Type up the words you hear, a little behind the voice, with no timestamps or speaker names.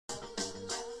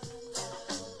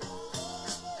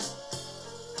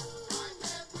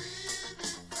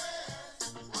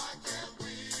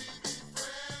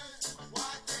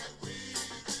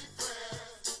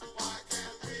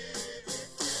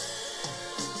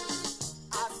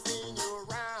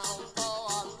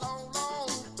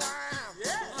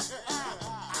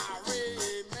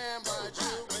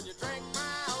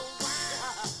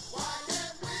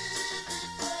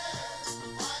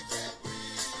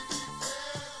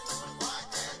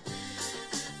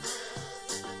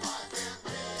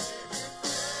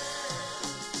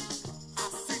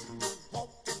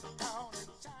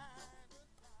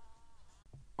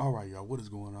All right, y'all, what is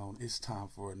going on? It's time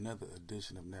for another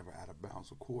edition of Never Out of Bounds.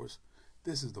 Of course,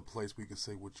 this is the place where you can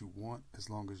say what you want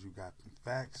as long as you got the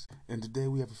facts. And today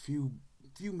we have a few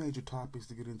major topics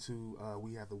to get into.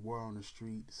 We have the war on the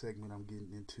street segment I'm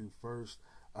getting into first.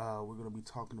 We're going to be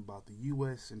talking about the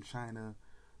U.S. and China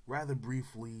rather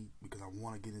briefly because I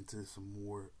want to get into some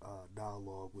more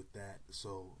dialogue with that.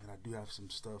 So, and I do have some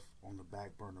stuff on the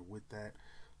back burner with that.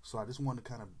 So I just want to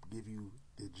kind of give you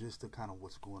the gist of kind of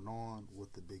what's going on,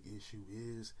 what the big issue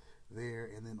is there,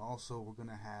 and then also we're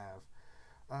gonna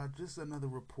have just another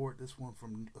report. This one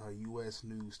from U.S.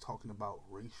 News talking about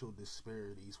racial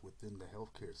disparities within the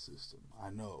healthcare system.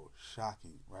 I know,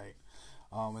 shocking, right?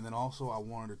 And then also I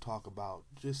wanted to talk about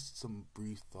just some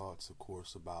brief thoughts, of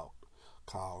course, about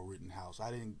Kyle Rittenhouse.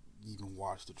 I didn't even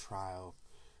watch the trial.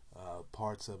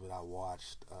 Parts of it I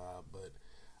watched, but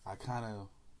I kind of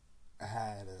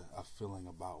had a feeling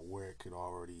about where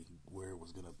it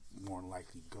was gonna more than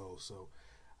likely go. So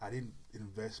I didn't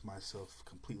invest myself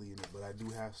completely in it, but I do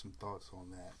have some thoughts on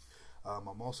that.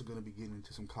 I'm also going to be getting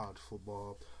into some college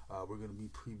football. We're going to be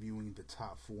previewing the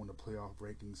top four in the playoff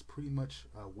rankings, pretty much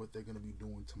what they're going to be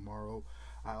doing tomorrow.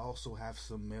 I also have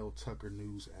some Mel Tucker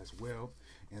news as well.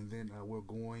 And then we're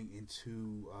going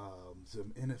into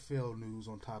some NFL news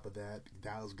on top of that.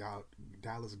 Dallas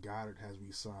Goddard has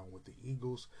re-signed with the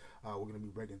Eagles. We're going to be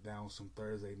breaking down some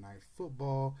Thursday night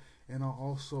football. And I'll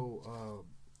also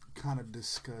kind of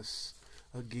discuss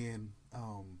again.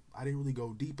 I didn't really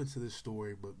go deep into this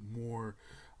story, but more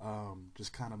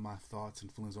just kind of my thoughts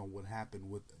and feelings on what happened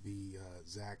with the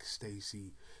Zach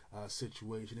Stacy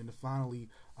situation. And then finally,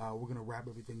 we're gonna wrap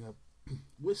everything up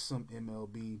with some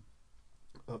MLB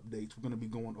updates. We're going to be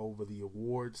going over the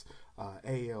awards,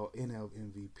 AL, NL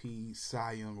MVP,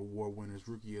 Cy Young Award winners,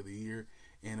 Rookie of the Year,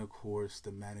 and of course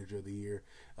the Manager of the Year.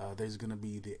 There's going to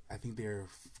be I think they're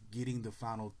getting the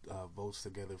final votes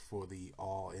together for the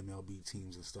all MLB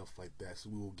teams and stuff like that. So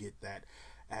we will get that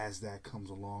as that comes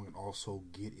along, and also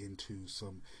get into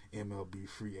some MLB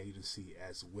free agency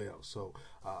as well. So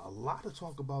a lot to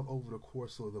talk about over the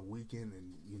course of the weekend,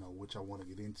 and which I want to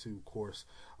get into. Of course,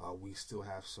 we still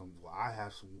have I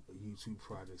have some YouTube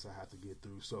projects I have to get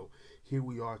through. So here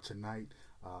we are tonight.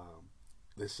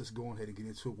 Let's just go ahead and get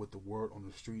into it with the word on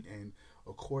the street. And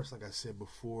of course, like I said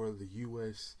before, the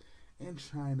U.S. and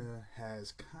China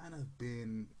has kind of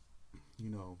been,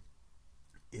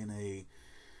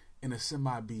 in a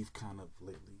semi-beef kind of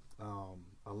lately.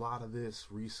 A lot of this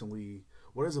recently,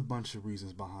 well, there's a bunch of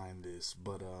reasons behind this,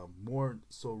 but more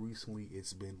so recently,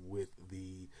 it's been with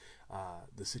the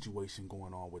situation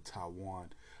going on with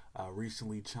Taiwan.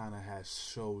 Recently, China has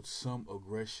showed some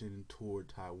aggression toward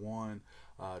Taiwan,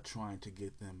 trying to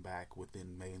get them back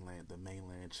within the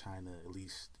mainland China, at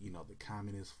least the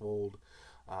communist fold.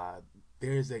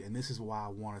 And this is why I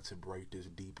wanted to break this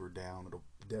deeper down. It'll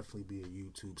definitely be a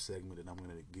YouTube segment that I'm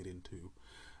going to get into.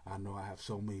 I know I have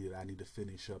so many that I need to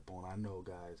finish up on. I know,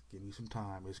 guys, give me some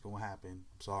time. It's going to happen.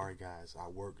 Sorry, guys. I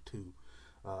work too.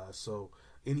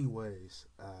 Anyways,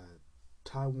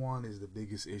 Taiwan is the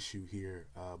biggest issue here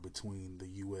between the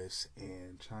U.S.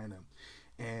 and China.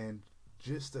 And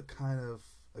just to kind of,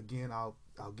 again, I'll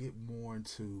get more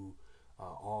into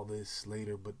all this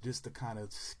later, but just the kind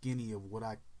of skinny of what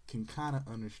I can kind of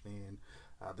understand.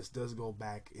 This does go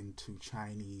back into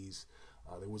Chinese.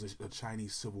 There was a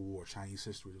Chinese Civil War, Chinese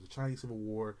history. There was a Chinese Civil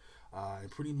War, and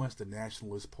pretty much the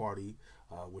Nationalist Party,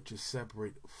 which is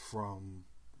separate from,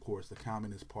 of course, the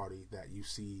Communist Party that you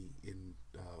see in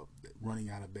running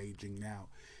out of Beijing now,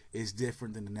 is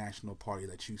different than the National Party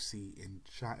that you see in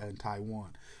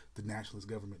Taiwan, the nationalist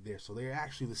government there. So they're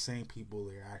actually the same people.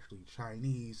 They're actually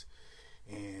Chinese.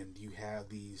 And you have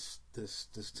this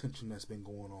tension that's been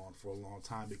going on for a long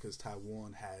time because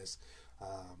Taiwan has,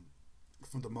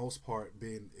 for the most part,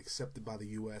 been accepted by the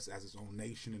U.S. as its own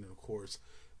nation, and of course,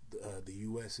 the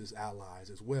U.S.'s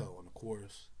allies as well. And of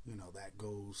course, that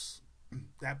goes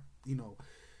that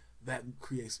that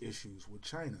creates issues with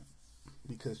China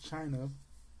because China,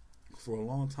 for a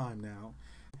long time now,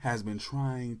 has been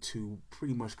trying to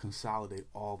pretty much consolidate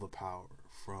all the power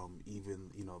from even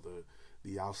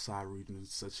the outside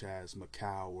regions such as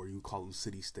Macau, or you call them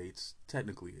city states.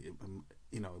 Technically,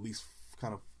 at least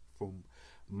kind of from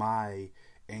my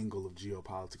angle of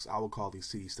geopolitics, I would call these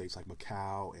city states like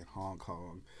Macau and Hong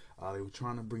Kong. They were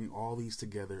trying to bring all these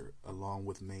together along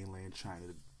with mainland China.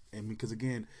 And because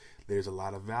again, there's a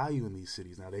lot of value in these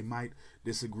cities. Now they might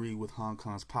disagree with Hong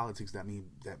Kong's politics. That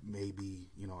may be,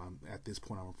 at this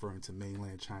point I'm referring to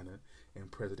mainland China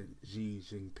and President Xi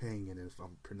Jinping. And if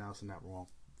I'm pronouncing that wrong,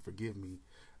 forgive me.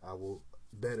 I will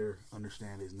better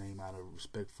understand his name out of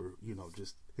respect for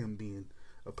just him being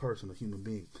a person, a human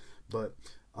being. But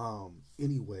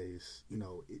Anyways,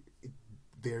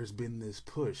 there's been this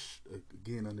push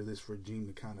again under this regime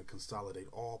to kind of consolidate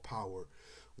all power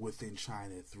within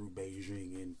China through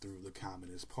Beijing and through the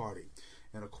Communist Party.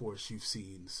 And of course, you've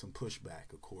seen some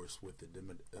pushback, of course, with the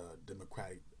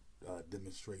democratic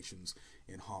demonstrations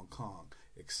in Hong Kong,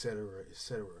 etc.,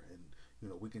 etc.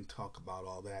 And we can talk about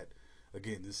all that.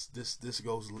 Again, this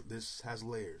has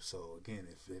layers. So again,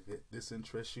 if this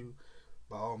interests you,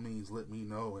 by all means, let me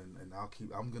know, and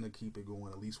I'm gonna keep it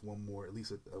going. At least one more, at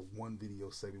least a one video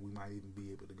segment. We might even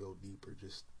be able to go deeper,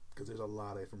 just because there's a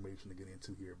lot of information to get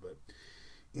into here. But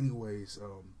anyways,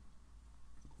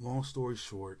 long story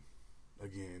short,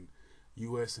 again,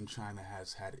 U.S. and China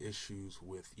has had issues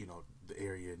with the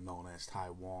area known as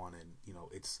Taiwan, and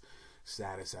its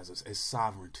status as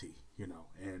sovereignty,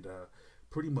 and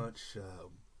pretty much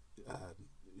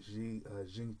Xi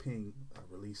Jinping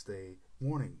released a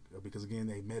warning because again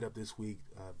they met up this week,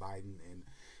 Biden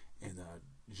and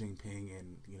Jinping,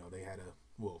 and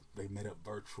they met up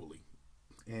virtually,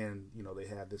 and they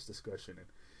had this discussion, and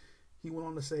he went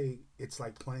on to say it's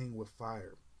like playing with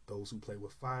fire. Those who play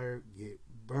with fire get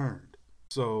burned.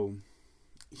 So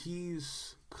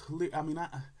he's clear. I mean,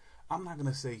 I'm not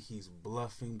gonna say he's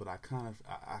bluffing, but I kind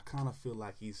of feel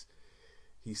like he's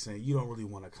saying you don't really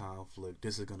want a conflict.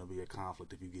 This is gonna be a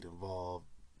conflict if you get involved.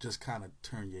 Just kind of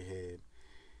turn your head,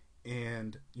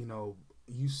 and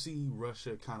you see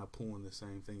Russia kind of pulling the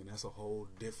same thing, and that's a whole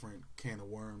different can of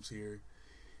worms here.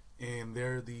 And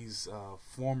there are these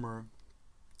former,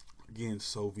 again,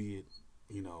 Soviet,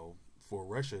 for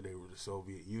Russia, they were the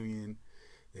Soviet Union.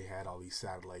 They had all these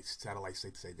satellite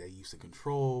states that they used to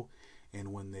control,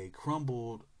 and when they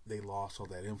crumbled, they lost all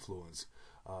that influence.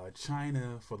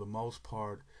 China, for the most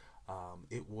part,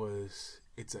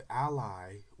 it's an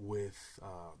ally with,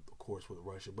 of course, with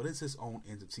Russia, but it's its own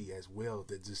entity as well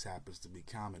that just happens to be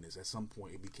communist. At some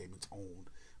point, it became its own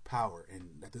power,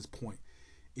 and at this point,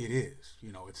 it is.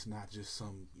 It's not just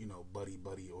some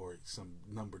buddy or some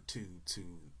number two to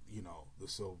the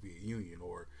Soviet Union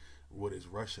or what is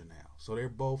Russia now. So they're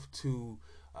both two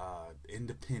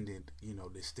independent,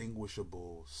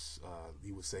 distinguishable,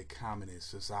 you would say, communist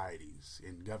societies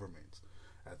and governments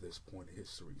at this point in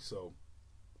history. So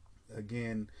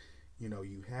again,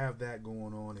 you have that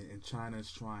going on, and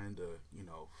China's trying to,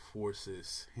 force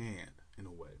its hand in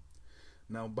a way.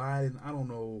 Now Biden, I don't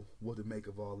know what to make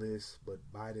of all this, but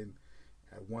Biden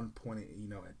at one point,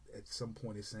 at some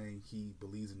point is saying he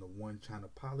believes in the one China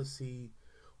policy,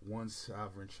 one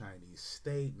sovereign Chinese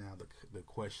state. Now the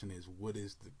question is, what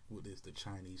is the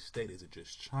Chinese state? Is it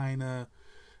just China,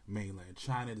 mainland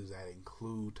China? Does that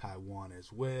include Taiwan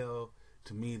as well?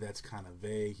 To me, that's kind of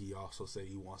vague. He also said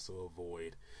he wants to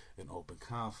avoid an open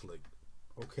conflict.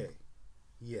 Okay,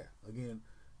 yeah. Again,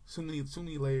 so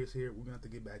many layers here. We're gonna have to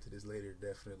get back to this later,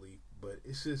 definitely. But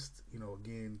it's just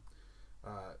again,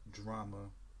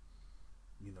 drama.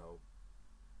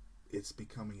 It's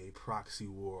becoming a proxy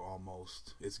war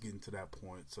almost. It's getting to that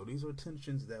point. So these are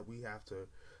tensions that we have to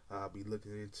be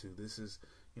looking into. This is,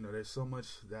 there's so much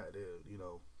that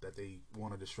that they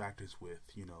want to distract us with,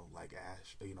 like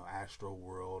Astro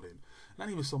World, and not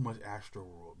even so much Astro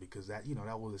World because that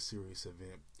that was a serious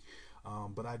event.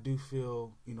 But I do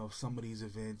feel, some of these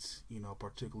events,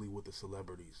 particularly with the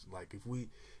celebrities, like if we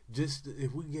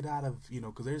get out of,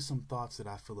 because there's some thoughts that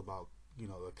I feel about,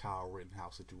 the Kyle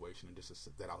Rittenhouse situation, and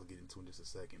that I'll get into in just a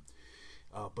second.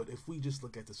 But if we just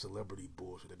look at the celebrity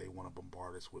bullshit that they want to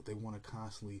bombard us with, they want to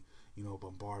constantly,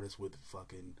 bombard us with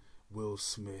fucking Will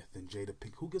Smith and Jada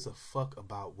Pinkett. Who gives a fuck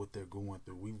about what they're going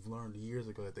through? We've learned years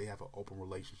ago that they have an open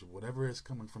relationship. Whatever is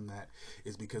coming from that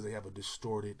is because they have a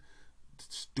distorted,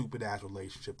 stupid ass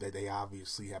relationship that they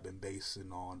obviously have been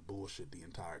basing on bullshit the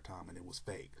entire time, and it was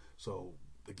fake. So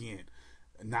again,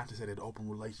 not to say that open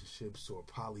relationships or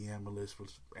polyamorous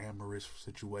amorous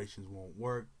situations won't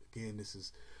work. Again, this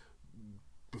is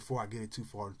before I get it too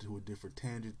far into a different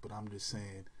tangent, but I'm just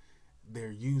saying they're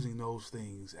using those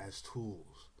things as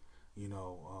tools.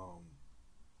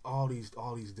 All these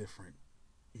different,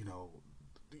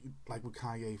 like with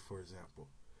Kanye, for example.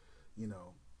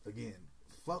 Again,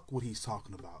 fuck what he's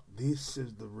talking about. This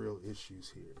is the real issues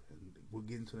here. And we'll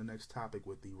get into the next topic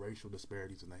with the racial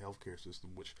disparities in the healthcare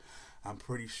system, which I'm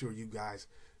pretty sure you guys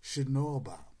should know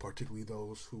about, particularly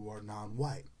those who are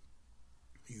non-white.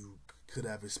 You could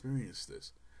have experienced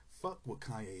this. Fuck what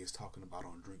Kanye is talking about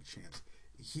on Drink Champs.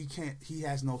 He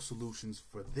has no solutions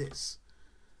for this.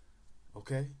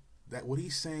 Okay? That what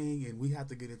he's saying, and we have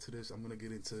to get into this. I'm gonna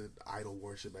get into idol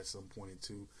worship at some point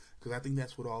too, because I think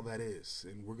that's what all that is,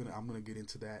 and I'm gonna get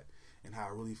into that and how I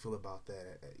really feel about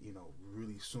that,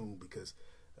 really soon. Because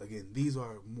Again, these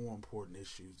are more important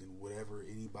issues than whatever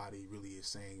anybody really is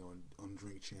saying on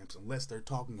Drink Champs, unless they're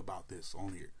talking about this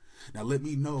on here. Now, let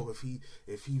me know if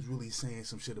he's really saying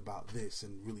some shit about this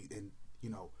and really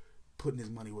putting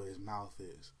his money where his mouth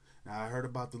is. Now, I heard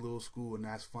about the little school, and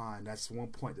that's fine. That's one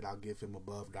point that I'll give him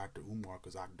above Dr. Umar,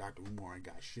 because Dr. Umar ain't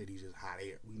got shit. He's just hot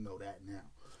air. We know that now.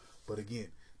 But again,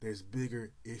 there's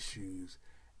bigger issues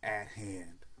at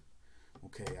hand.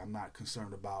 Okay, I'm not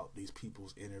concerned about these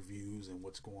people's interviews and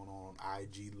what's going on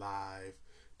IG Live.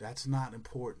 That's not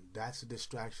important. That's a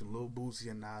distraction. Lil Boosie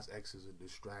and Nas X is a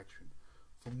distraction.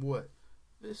 From what?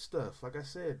 This stuff. Like I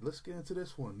said, let's get into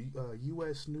this one.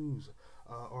 U.S. News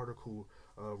article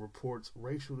reports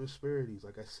racial disparities,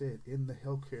 like I said, in the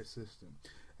healthcare system.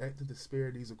 Ethnic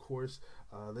disparities, of course,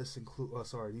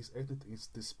 these ethnic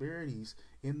disparities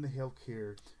in the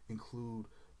healthcare include,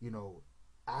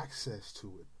 access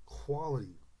to it,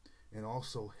 quality, and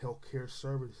also healthcare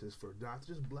services for not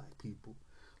just black people,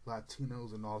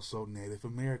 Latinos, and also Native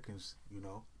Americans.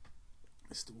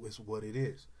 It's what it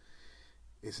is.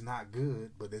 It's not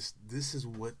good, but this is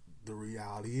what the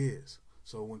reality is.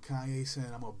 So when Kanye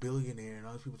saying I'm a billionaire and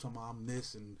other people talking about I'm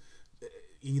this and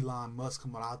Elon Musk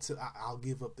come out, I'll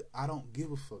give up. I don't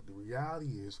give a fuck. The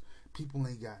reality is people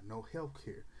ain't got no health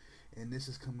care. And this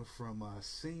is coming from a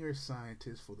senior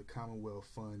scientist for the Commonwealth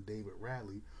Fund, David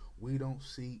Radley. We don't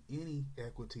see any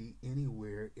equity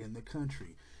anywhere in the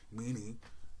country, meaning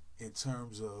in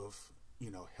terms of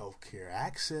healthcare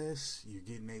access.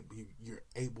 You're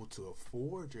able to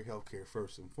afford your healthcare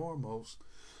first and foremost.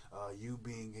 You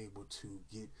being able to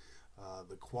get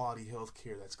the quality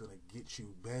healthcare that's going to get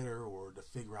you better, or to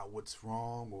figure out what's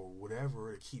wrong or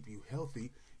whatever to keep you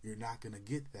healthy. You're not going to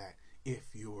get that if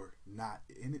you're not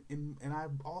and I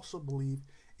also believe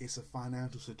it's a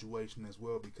financial situation as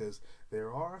well, because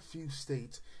there are a few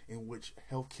states in which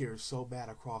healthcare is so bad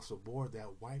across the board that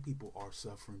white people are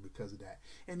suffering because of that.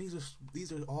 And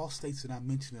these are all states that I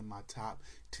mentioned in my top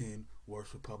 10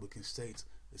 worst Republican states.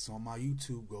 It's on my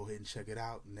YouTube. Go ahead and check it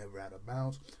out. Never Out of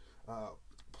Bounds.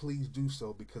 Please do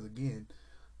so, because again,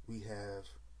 we have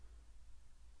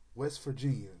West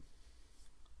Virginia,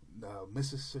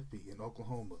 Mississippi, and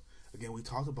Oklahoma. Again, we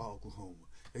talked about Oklahoma.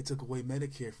 They took away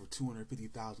Medicare for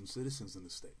 250,000 citizens in the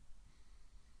state.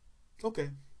 Okay.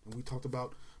 And we talked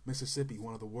about Mississippi,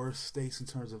 one of the worst states in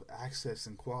terms of access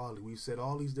and quality. We've said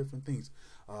all these different things.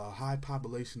 High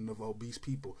population of obese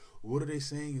people. What are they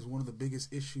saying is one of the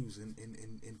biggest issues in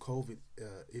COVID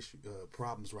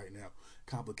problems right now?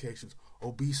 Complications.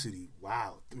 Obesity.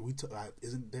 Wow.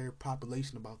 Isn't their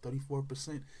population about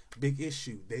 34%? Big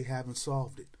issue. They haven't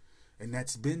solved it. And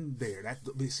that's been there.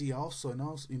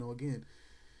 Again,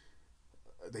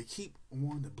 they keep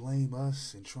wanting to blame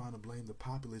us and trying to blame the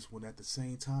populace, when at the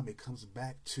same time it comes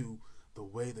back to the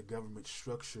way the government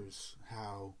structures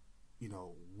how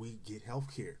we get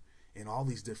health care and all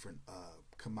these different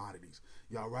commodities.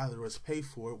 Y'all rather us pay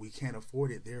for it. We can't afford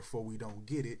it, therefore we don't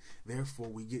get it. Therefore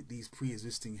we get these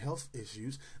pre-existing health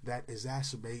issues that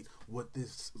exacerbate what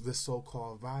this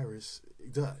so-called virus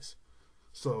does.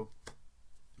 So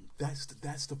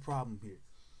that's the problem here.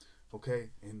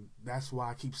 Okay? And that's why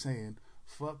I keep saying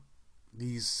fuck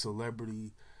these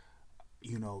celebrity,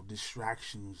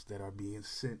 distractions that are being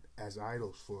sent as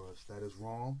idols for us. That is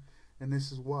wrong, and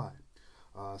this is why.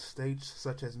 States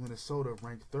such as Minnesota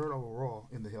ranked third overall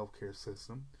in the healthcare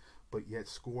system, but yet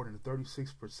scored in the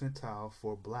 36th percentile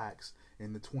for blacks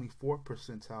and the 24th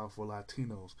percentile for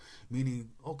Latinos. Meaning,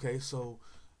 okay, so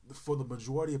for the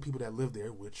majority of people that live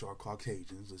there, which are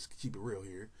Caucasians, let's keep it real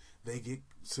here, they get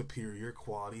superior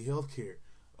quality healthcare.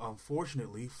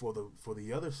 Unfortunately, for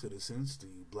the other citizens,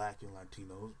 the black and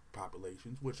Latino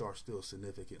populations, which are still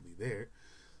significantly there,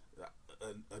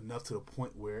 enough to the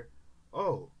point where,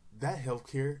 that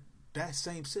healthcare, that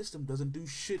same system doesn't do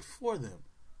shit for them.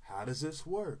 How does this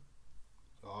work?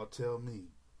 Y'all tell me.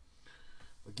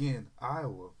 Again,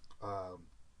 Iowa,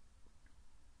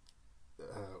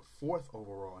 fourth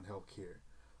overall in healthcare,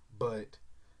 but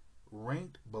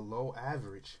ranked below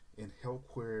average in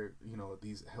healthcare,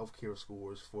 these healthcare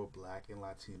scores for black and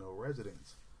Latino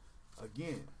residents.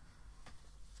 Again,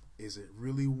 is it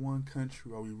really one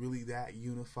country? Are we really that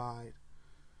unified?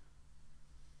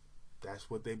 That's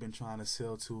what they've been trying to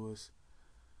sell to us.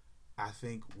 I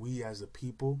think we as a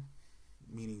people,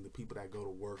 meaning the people that go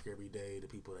to work every day, the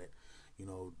people that,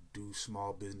 do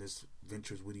small business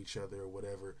ventures with each other or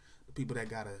whatever, the people that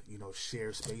gotta,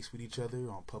 share space with each other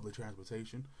on public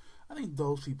transportation, I think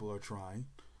those people are trying.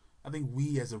 I think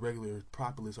we as a regular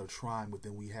populace are trying, but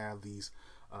then we have these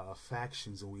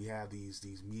factions, and we have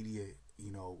these media,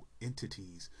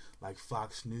 entities like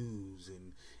Fox News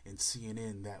and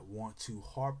CNN that want to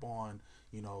harp on,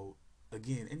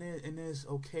 again, and it's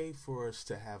okay for us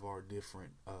to have our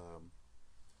different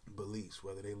beliefs,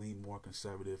 whether they lean more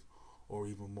conservative or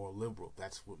even more liberal.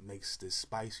 That's what makes this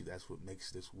spicy. That's what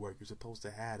makes this work. You're supposed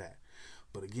to have that.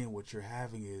 But again, what you're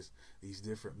having is these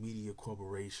different media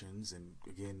corporations, and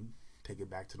again, take it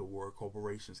back to the word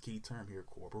corporations, key term here,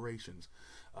 corporations.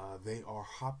 They are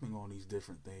hopping on these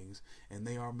different things, and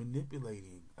they are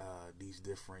manipulating these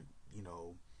different,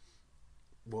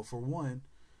 well, for one,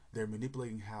 they're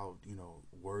manipulating how,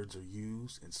 words are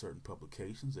used in certain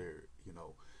publications.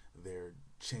 They're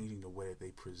changing the way that they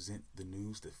present the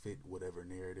news to fit whatever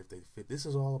narrative they fit. This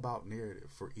is all about narrative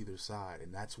for either side,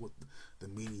 and that's what the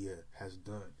media has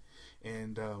done.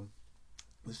 And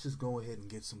let's just go ahead and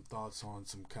get some thoughts on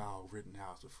some Kyle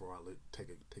Rittenhouse before I take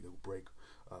a break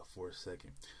for a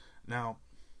second. Now,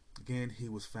 again, he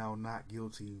was found not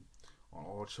guilty on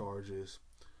all charges.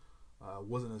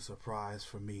 Wasn't a surprise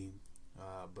for me,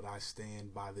 but I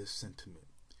stand by this sentiment.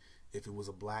 If it was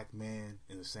a black man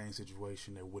in the same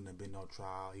situation, there wouldn't have been no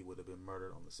trial. He would have been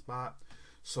murdered on the spot.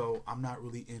 So I'm not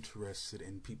really interested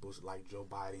in people like Joe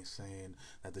Biden saying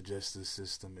that the justice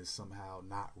system is somehow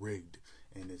not rigged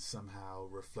and it's somehow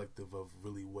reflective of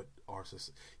really what our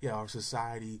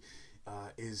society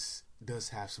does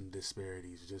have some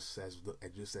disparities. Just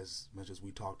as much as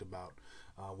we talked about,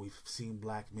 we've seen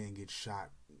black men get shot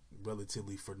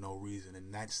relatively for no reason,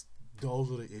 and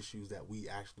those are the issues that we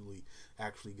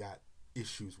actually got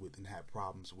issues with and had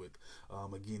problems with.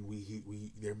 Again,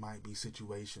 we there might be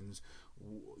situations,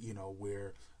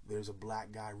 where there's a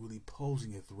black guy really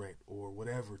posing a threat or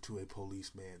whatever to a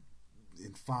policeman,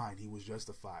 and fine, he was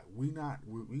justified.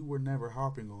 We were never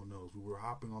harping on those. We were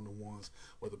harping on the ones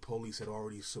where the police had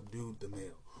already subdued the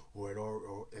male, or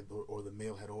the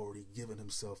male had already given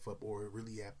himself up, or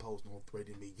really had posed no threat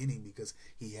in the beginning because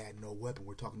he had no weapon.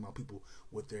 We're talking about people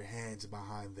with their hands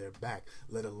behind their back,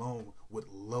 let alone with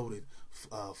loaded,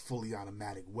 fully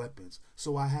automatic weapons.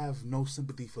 So I have no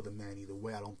sympathy for the man either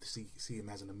way. I don't see him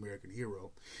as an American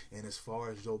hero. And as far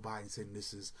as Joe Biden saying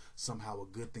this is somehow a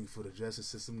good thing for the justice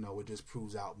system, no, it just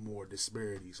proves out more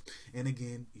disparities. And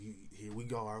again, here we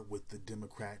are with the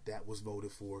Democrat that was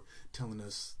voted for telling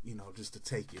us, just to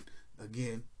take it.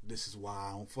 Again, this is why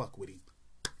I don't fuck with him.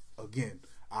 Again,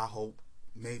 I hope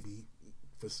maybe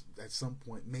at some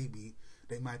point maybe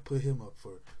they might put him up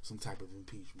for some type of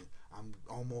impeachment. I'm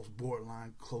almost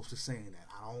borderline close to saying that.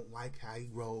 I don't like how he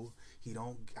rolled. I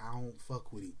don't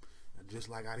fuck with him. Just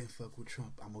like I didn't fuck with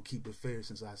Trump. I'm gonna keep it fair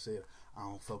since I said I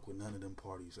don't fuck with none of them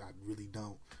parties. I really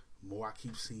don't. The more I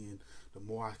keep seeing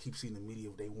the media,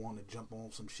 they want to jump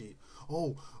on some shit.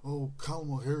 Oh,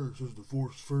 Kamala Harris is the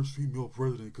first female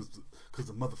president because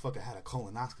the motherfucker had a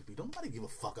colonoscopy. Don't nobody give a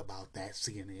fuck about that,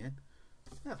 CNN.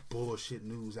 That bullshit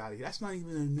news out of here. That's not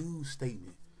even a news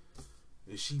statement.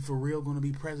 Is she for real going to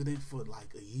be president for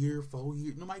like a year, 4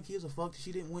 years? Nobody gives a fuck that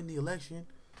she didn't win the election.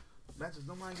 That's just,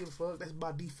 nobody give a fuck. That's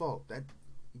by default. That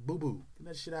boo-boo. Get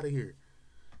that shit out of here.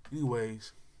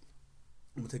 Anyways,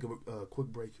 I'm going to take a quick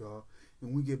break, y'all.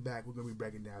 When we get back, we're going to be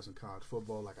breaking down some college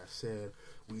football. Like I said,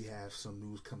 we have some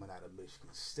news coming out of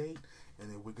Michigan State. And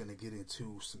then we're going to get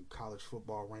into some college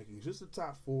football rankings, just the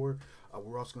top four.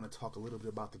 We're also going to talk a little bit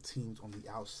about the teams on the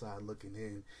outside looking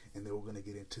in. And then we're going to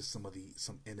get into some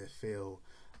NFL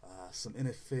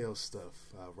stuff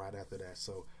right after that.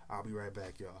 So I'll be right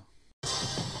back, y'all.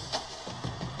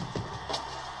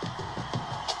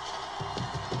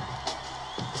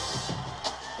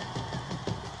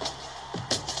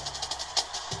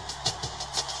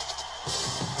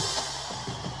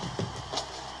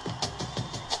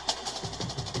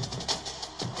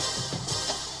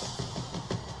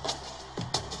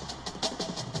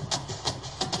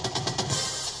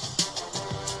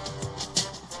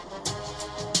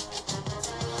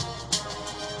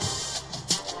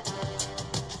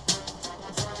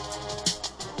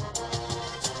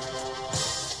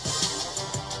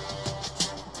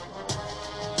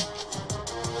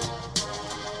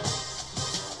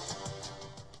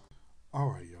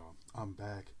 Alright, y'all, I'm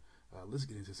back. Let's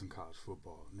get into some college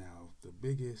football. Now, the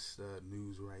biggest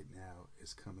news right now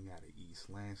is coming out of East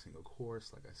Lansing. Of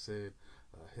course, like I said,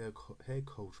 head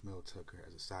coach Mel Tucker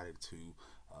has decided to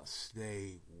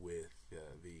stay with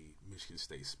the Michigan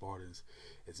State Spartans.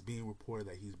 It's being reported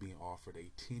that he's being offered a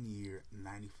 10-year,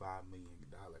 $95 million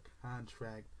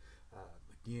contract.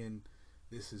 Again,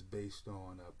 this is based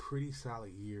on a pretty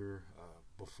solid year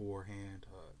beforehand.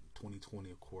 2020,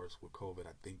 of course, with COVID,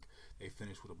 I think they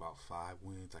finished with about 5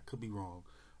 wins. I could be wrong,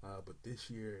 But this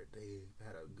year they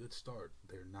had a good start.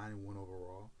 They're 9-1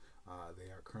 overall.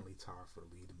 They are currently tied for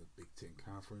the lead in the Big Ten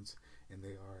Conference, and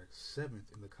they are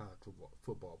seventh in the college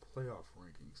football playoff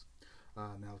rankings.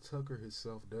 Now Tucker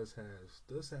himself does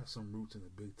have some roots in the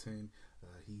Big Ten.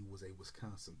 He was a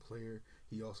Wisconsin player.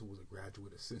 He also was a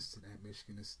graduate assistant at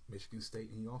Michigan State,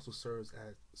 and he also served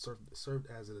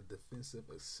as a defensive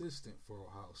assistant for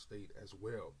Ohio State as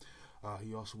well.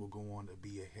 He also will go on to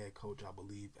be a head coach, I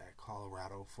believe, at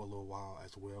Colorado for a little while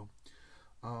as well.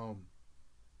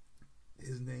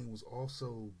 His name was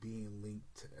also being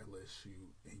linked to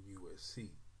LSU and USC.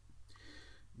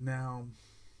 Now,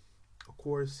 of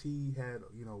course, he had,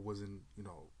 was in,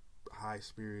 high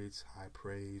spirits, high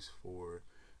praise for,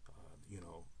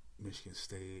 Michigan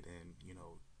State and,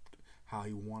 how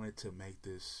he wanted to make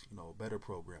this, better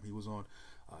program. He was on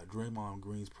Draymond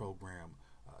Green's program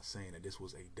saying that this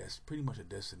was pretty much a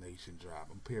destination job.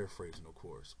 I'm paraphrasing, of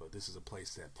course, but this is a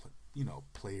place that,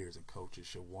 players and coaches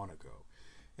should want to go.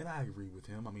 And I agree with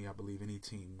him. I mean, I believe any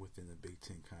team within the Big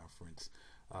Ten Conference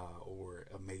or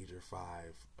a major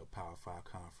five, a Power 5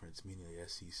 conference, meaning the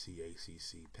SEC,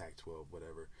 ACC, Pac-12,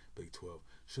 whatever, Big 12,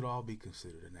 should all be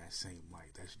considered in that same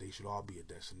light. They should all be a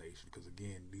destination because,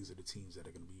 again, these are the teams that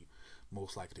are going to be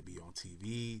most likely to be on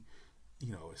TV,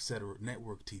 et cetera,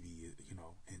 network TV, and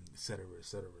et cetera, et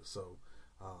cetera. So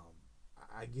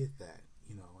I get that,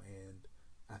 and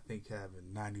I think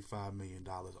having $95 million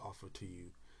offered to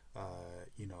you,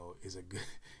 is a good,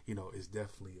 is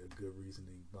definitely a good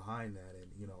reasoning behind that,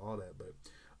 and all that. But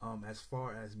as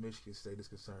far as Michigan State is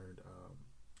concerned,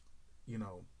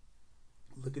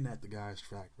 looking at the guy's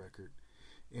track record,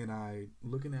 and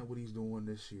looking at what he's doing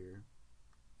this year,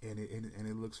 and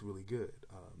it looks really good.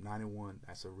 9-1,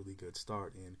 that's a really good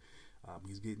start, and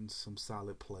he's getting some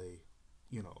solid play.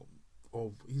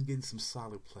 He's getting some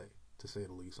solid play, to say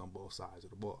the least, on both sides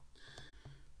of the ball.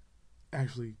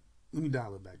 Actually, let me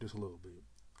dial it back just a little bit.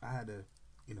 I had to,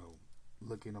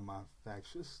 look into my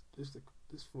facts just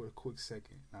for a quick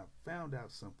second. And I found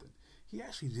out something. He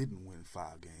actually didn't win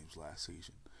 5 games last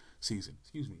season.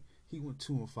 He went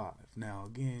 2-5. Now,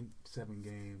 again, 7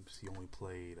 games. He only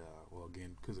played,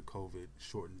 again, because of COVID,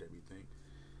 shortened everything.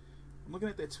 I'm looking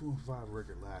at that 2-5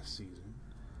 record last season.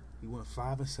 He went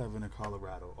 5-7 in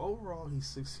Colorado. Overall, he's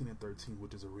 16-13,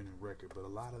 which is a winning record. But a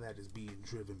lot of that is being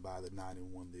driven by the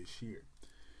 9-1 this year.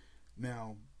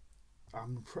 Now,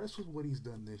 I'm impressed with what he's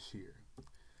done this year,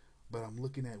 but I'm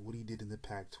looking at what he did in the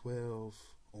Pac-12,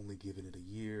 only giving it a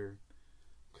year.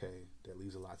 Okay, that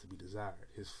leaves a lot to be desired.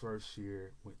 His first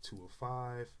year went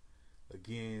 2-5.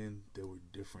 Again, there were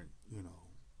different,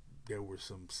 there were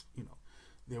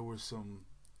some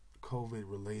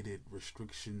COVID-related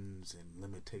restrictions and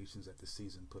limitations that the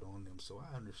season put on them, so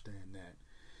I understand that.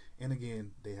 And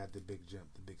again, they had the big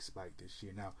jump, the big spike this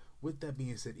year. Now, with that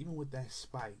being said, even with that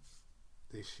spike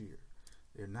this year,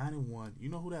 they're 9-1. You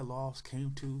know who that loss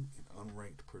came to? An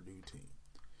unranked Purdue team.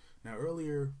 Now,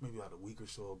 earlier, maybe about a week or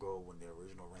so ago, when the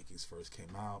original rankings first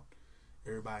came out,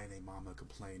 everybody and their mama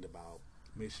complained about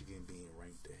Michigan being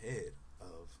ranked ahead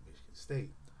of Michigan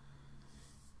State.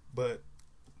 But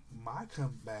my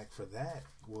comeback for that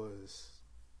was,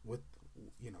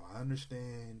 I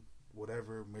understand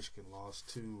whatever Michigan lost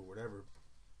to or whatever,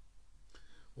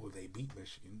 or they beat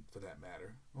Michigan for that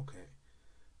matter, okay.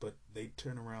 But they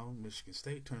turn around, Michigan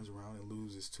State turns around and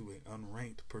loses to an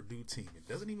unranked Purdue team. It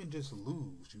doesn't even just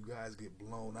lose, you guys get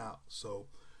blown out. So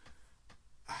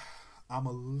I'm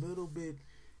a little bit,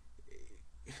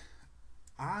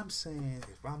 I'm saying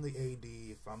if I'm the AD,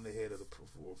 if I'm the head of the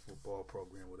football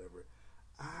program, whatever,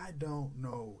 I don't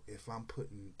know if I'm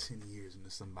putting 10 years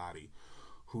into somebody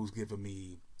who's giving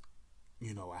me,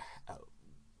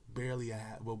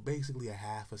 basically a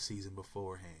half a season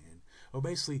beforehand, or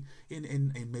basically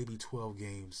in maybe 12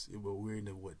 games. We're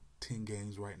into 10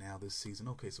 games right now this season.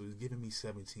 Okay, so he's giving me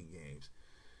 17 games.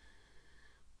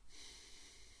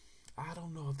 I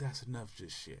don't know if that's enough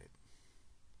just yet.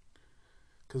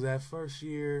 Because that first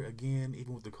year, again,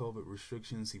 even with the COVID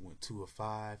restrictions, he went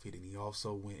 2-5. He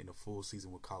also went in a full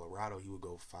season with Colorado. He would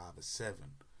go 5-7.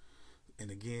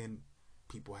 And again,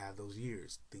 people have those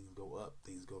years. Things go up,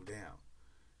 things go down.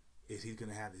 Is he going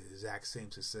to have the exact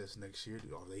same success next year?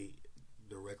 Are they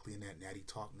directly in that natty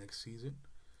talk next season?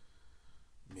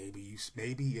 Maybe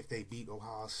if they beat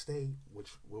Ohio State, which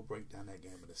we'll break down that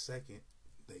game in a second,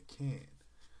 they can.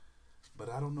 But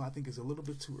I don't know. I think it's a little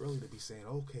bit too early to be saying,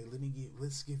 okay,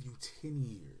 let's give you 10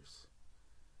 years.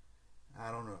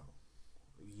 I don't know.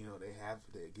 They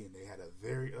had a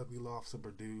very ugly loss to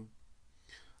Purdue.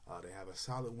 They have a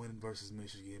solid win versus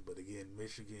Michigan, but again,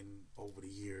 Michigan over the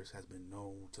years has been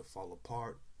known to fall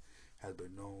apart, has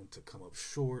been known to come up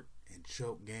short, and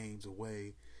choke games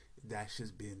away. That's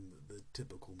just been the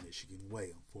typical Michigan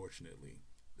way, unfortunately.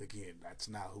 Again, that's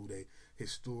not who they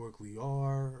historically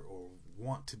are or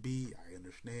want to be. I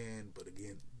understand, but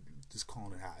again, just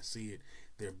calling it how I see it,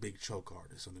 they're big choke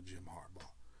artists under Jim Harbaugh.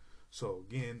 So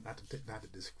again, not to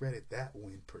discredit that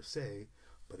win per se,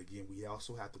 but again, we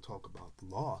also have to talk about the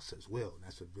loss as well. And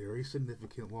that's a very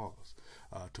significant loss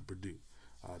to Purdue.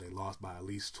 They lost by at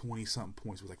least 20 something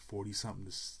points. It was like 40 something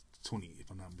to 20, if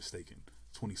I'm not mistaken,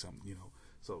 20 something.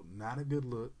 So not a good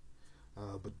look.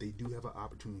 But they do have an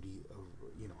opportunity of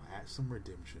at some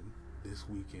redemption this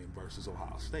weekend versus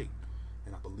Ohio State,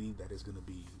 and I believe that is going to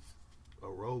be a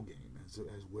road game as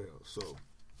well. So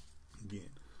again,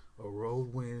 a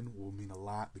road win will mean a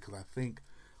lot because I think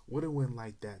with a win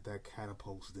like that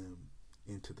catapults them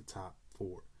into the top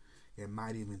four. It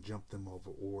might even jump them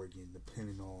over Oregon,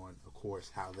 depending on, of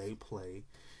course, how they play,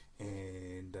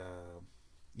 and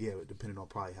depending on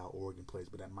probably how Oregon plays.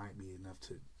 But that might be enough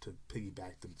to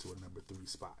piggyback them to a number 3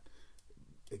 spot.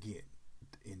 Again,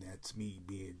 and that's me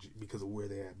being because of where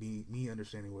they're at, me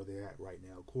understanding where they're at right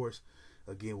now. Of course,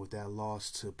 again with that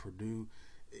loss to Purdue,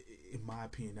 in my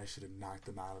opinion, that should have knocked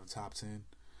them out of the top 10.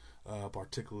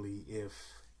 Particularly if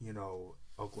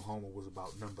Oklahoma was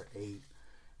about number 8.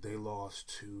 They lost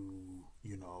to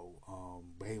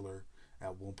Baylor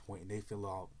at one point, and they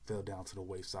fell down to the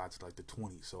wayside to like the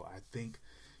 20s. So I think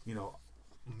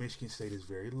Michigan State is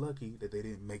very lucky that they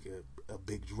didn't make a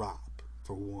big drop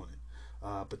for one,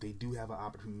 but they do have an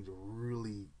opportunity to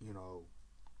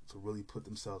really put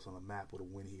themselves on the map with a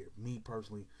win here. Me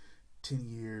personally,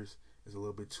 10 years is a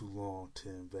little bit too long to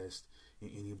invest in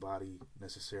anybody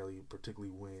necessarily,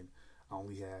 particularly when I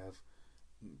only have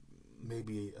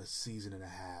maybe a season and a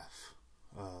half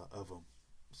of them.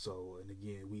 So, and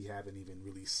again, we haven't even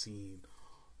really seen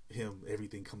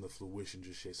everything come to fruition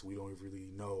just yet, so we don't really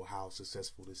know how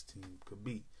successful this team could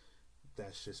be.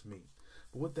 That's just me.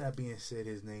 But with that being said,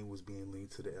 his name was being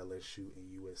linked to the LSU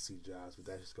and USC jobs, but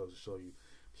that just goes to show you,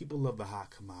 people love the hot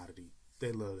commodity.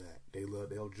 They love that.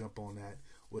 They'll jump on that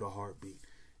with a heartbeat.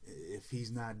 If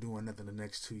he's not doing nothing the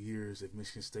next 2 years, if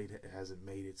Michigan State hasn't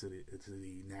made it to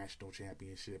the national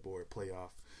championship or a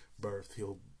playoff berth,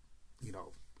 he'll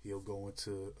go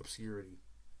into obscurity.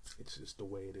 It's just the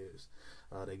way it is.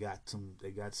 They got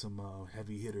some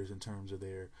heavy hitters in terms of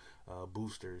their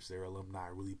boosters, their alumni,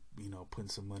 really putting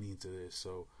some money into this.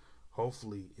 So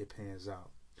hopefully it pans out.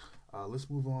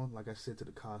 Let's move on, like I said, to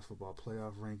the college football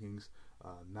playoff rankings.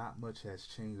 Not much has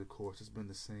changed, of course. It's been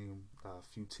the same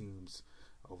few teams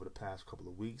over the past couple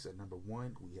of weeks. At number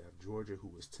 1, we have Georgia,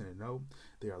 who is 10-0.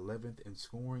 They are 11th in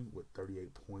scoring with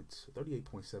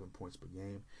 38.7 points per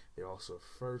game. They're also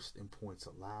first in points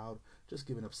allowed, just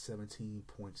giving up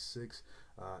 17.6.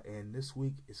 And this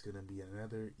week, it's going to be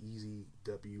another easy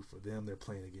W for them. They're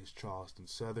playing against Charleston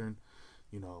Southern.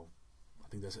 I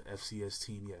think that's an FCS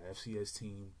team. Yeah, FCS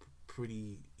team.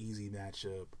 Pretty easy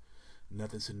matchup.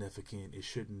 Nothing significant. It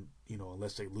shouldn't,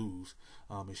 unless they lose,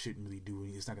 it shouldn't really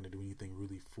it's not going to do anything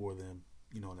really for them,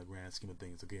 in the grand scheme of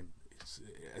things. Again,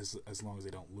 it's as long as they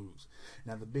don't lose.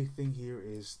 Now, the big thing here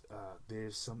is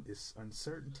there's it's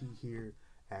uncertainty here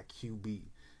at QB.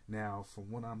 Now, from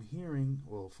what I'm hearing,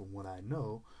 from what I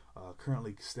know,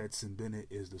 currently Stetson Bennett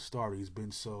is the starter. He's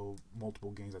been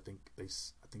multiple games. I think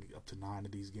up to 9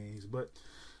 of these games, but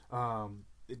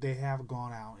they have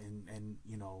gone out and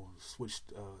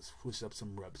switched up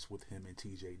some reps with him and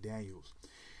TJ Daniels.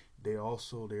 There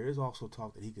is also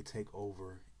talk that he could take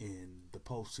over in the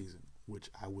postseason, which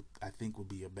I think would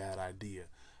be a bad idea.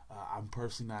 I'm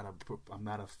personally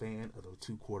not a fan of the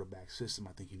 2 quarterback system.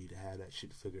 I think you need to have that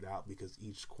shit figured out because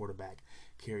each quarterback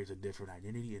carries a different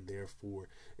identity and therefore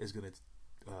is going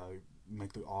to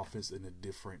make the offense in a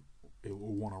different. It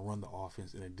will want to run the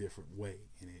offense in a different way,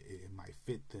 and it might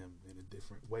fit them in a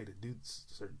different way to do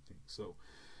certain things. So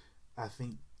I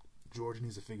think Georgia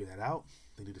needs to figure that out.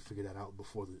 They need to figure that out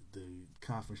before the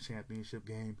conference championship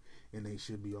game, and they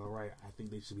should be all right. I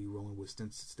think they should be rolling with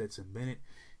Stetson Bennett.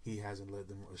 He hasn't led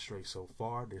them astray so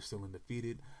far. They're still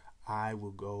undefeated. I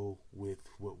will go with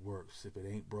what works. If it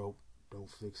ain't broke, don't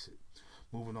fix it.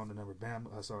 Moving on to number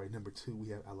 2, we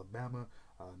have Alabama.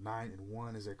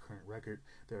 9-1 is their current record.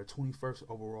 They are 21st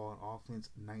overall in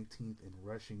offense, 19th in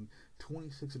rushing,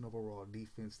 26th in overall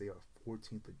defense. They are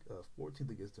 14th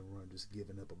against the run, just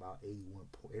giving up about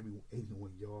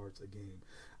 81 yards a game.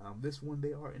 This one,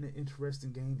 they are in an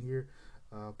interesting game here.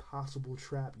 Possible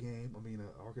trap game.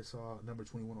 Arkansas, number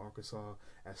 21 Arkansas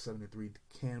at 7-3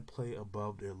 can play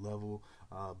above their level,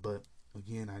 but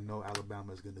again, I know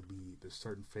Alabama is going to be the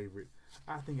certain favorite.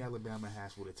 I think Alabama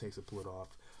has what it takes to pull it off.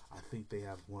 I think they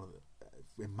have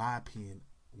in my opinion,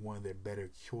 one of their better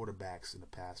quarterbacks in the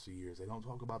past few years. They don't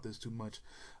talk about this too much,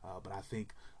 but I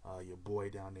think your boy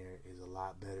down there is a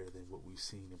lot better than what we've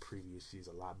seen in previous years.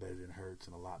 A lot better than Hurts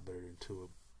and a lot better than Tua.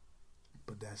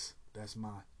 But that's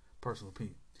my personal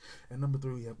opinion. And number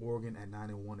 3, we have Oregon at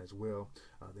 9-1 as well.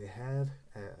 They have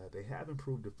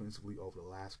improved defensively over the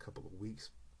last couple of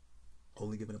weeks,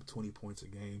 only giving up 20 points a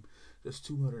game, just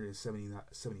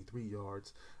 273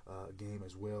 yards a game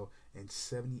as well, and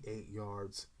 78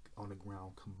 yards on the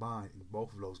ground combined in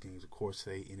both of those games. Of course,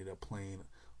 they ended up playing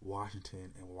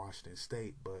Washington and Washington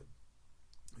State, but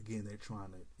again, they're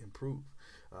trying to improve.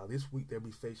 This week, they'll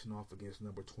be facing off against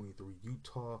number 23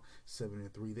 Utah,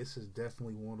 7-3. This is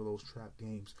definitely one of those trap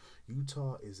games.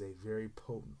 Utah is a very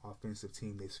potent offensive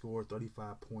team. They score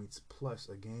 35 points plus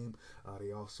a game.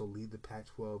 They also lead the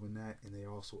Pac-12 in that, and they're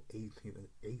also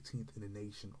 18th in the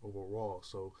nation overall.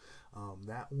 So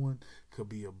that one could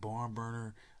be a barn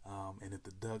burner. And if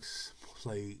the Ducks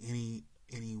play any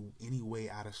way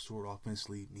out of sort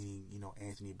offensively, meaning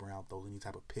Anthony Brown throws any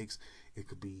type of picks, it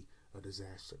could be a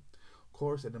disaster. Of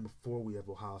course, at number 4 we have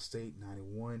Ohio State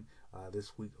 9-1.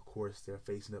 This week, of course, they're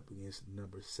facing up against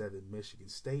number 7 Michigan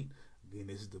State. Again,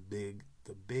 this is the Big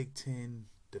Ten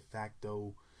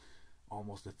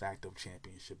almost de facto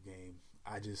championship game.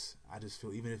 I just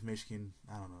feel, even if Michigan,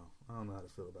 I don't know how to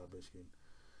feel about Michigan.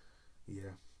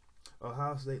 Yeah.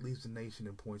 Ohio State leads the nation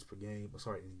in points per game.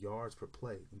 In yards per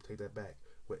play. Let me take that back.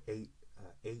 With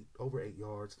over 8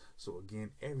 yards. So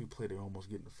again, every play they're almost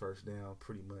getting the first down,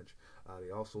 pretty much.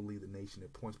 They also lead the nation in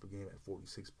points per game at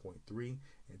 46.3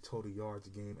 and total yards a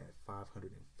game at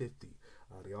 550.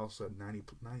 They also have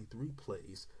 93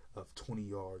 plays of 20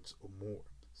 yards or more.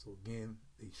 So again,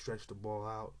 they stretch the ball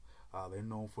out. They're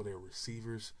known for their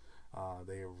receivers.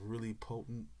 They are really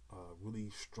potent, really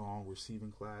strong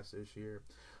receiving class this year.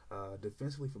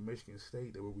 Defensively for Michigan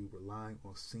State, they will be relying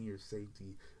on senior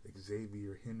safety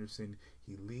Xavier Henderson.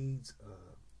 He leads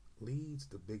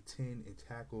the Big Ten in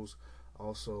tackles,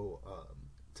 also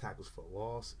tackles for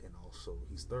loss, and also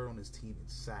he's third on his team in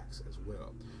sacks as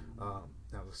well.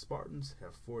 Now the Spartans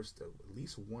have forced at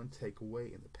least one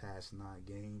takeaway in the past 9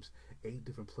 games. 8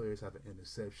 different players have an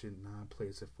interception. 9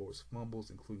 players have forced fumbles,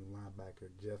 including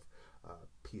linebacker Jeff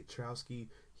Pietrowski.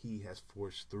 He has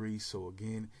forced 3. So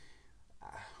again,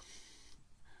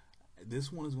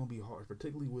 this one is going to be hard,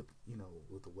 particularly with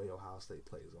the way Ohio State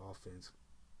plays offense.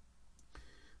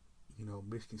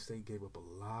 Michigan State gave up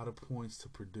a lot of points to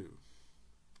Purdue.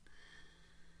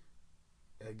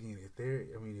 Again, if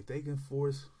they can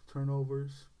force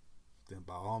turnovers, then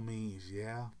by all means,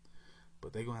 yeah.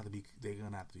 But they're gonna have to be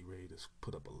ready to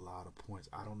put up a lot of points.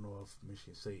 I don't know if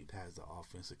Michigan State has the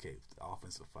offensive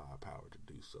firepower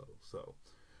to do so. So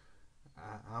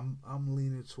I'm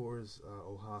leaning towards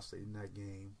Ohio State in that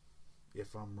game.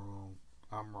 If I'm wrong,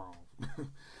 I'm wrong.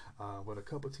 But a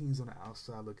couple teams on the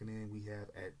outside looking in, we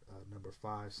have at number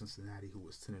 5 Cincinnati, who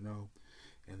was 10-0.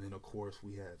 And then, of course,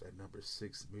 we have at number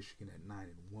 6 Michigan at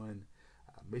 9-1.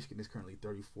 Michigan is currently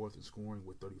 34th in scoring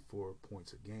with 34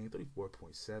 points a game,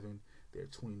 34.7. They're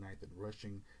 29th in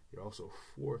rushing. They're also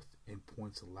 4th in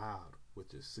points allowed with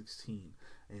just 16.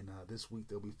 And this week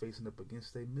they'll be facing up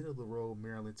against a middle-of-the-road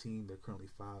Maryland team. They're currently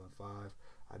 5-5. I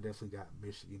definitely got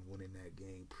Michigan winning that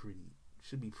game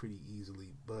should be pretty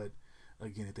easily. But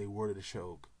again, if they were to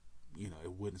choke,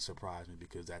 it wouldn't surprise me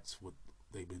because that's what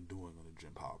they've been doing on the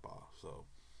Jim Harbaugh. So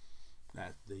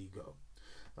there you go.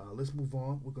 Let's move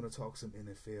on. We're going to talk some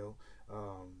NFL.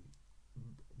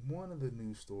 One of the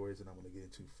news stories that I'm going to get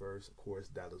into first, of course,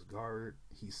 Dallas Goedert.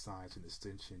 He signs an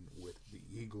extension with the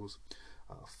Eagles,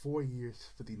 4 years,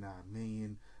 $59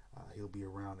 million. He'll be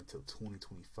around until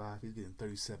 2025. He's getting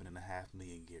 $37.5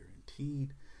 million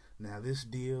guaranteed. Now, this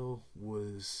deal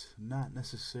was not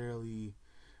necessarily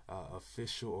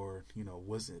official, or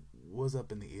was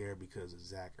up in the air because of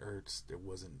Zach Ertz. There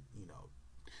wasn't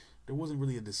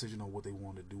really a decision on what they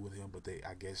wanted to do with him, but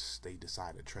I guess they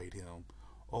decided to trade him,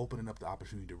 opening up the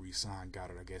opportunity to re-sign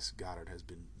Goedert. I guess Goedert has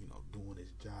been doing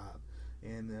his job,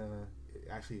 and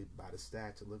actually by the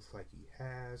stats, it looks like he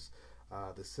has.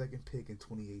 The second round pick in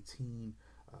 2018.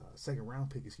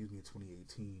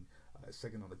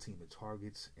 Second on the team in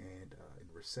targets and in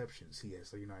receptions. He has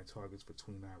 39 targets for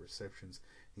 29 receptions.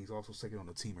 He's also second on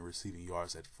the team in receiving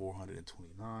yards at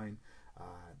 429.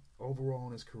 Overall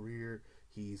in his career,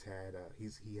 he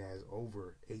has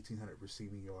over 1,800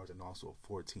 receiving yards and also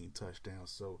 14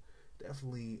 touchdowns. So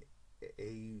definitely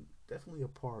a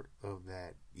part of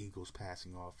that Eagles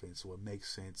passing offense. So it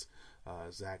makes sense.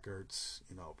 Zach Ertz,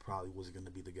 probably wasn't going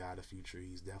to be the guy of the future.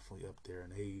 He's definitely up there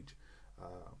in age.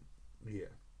 Yeah.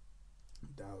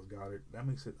 Dallas Goedert. That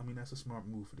makes it. That's a smart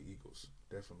move for the Eagles.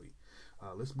 Definitely.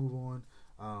 Let's move on.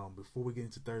 Before we get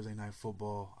into Thursday night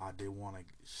football, I did want to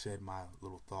shed my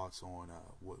little thoughts on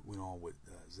what went on with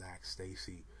Zach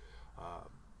Stacy, uh,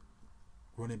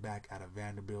 running back out of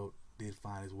Vanderbilt. Did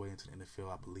find his way into the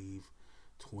NFL, I believe,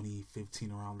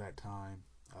 2015 around that time.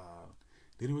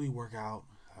 Didn't really work out.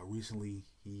 Recently,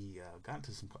 he got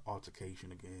into some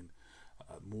altercation again.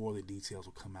 More of the details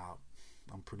will come out,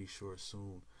 I'm pretty sure,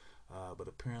 soon. But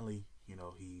apparently,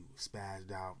 he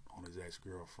spazzed out on his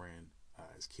ex-girlfriend.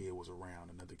 His kid was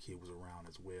around. Another kid was around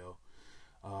as well.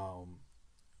 Um,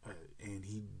 and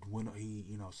he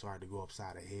started to go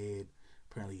upside the head.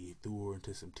 Apparently, he threw her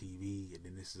into some TV. And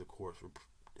then this is, of course,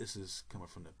 this is coming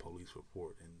from the police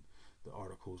report and the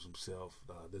articles themselves.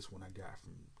 This one I got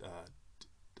from,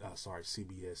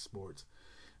 CBS Sports.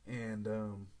 And,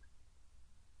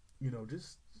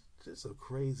 just a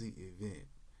crazy event.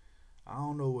 I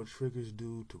don't know what triggers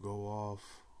do to go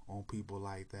off on people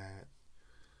like that.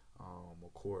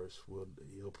 Of course,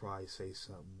 he'll probably say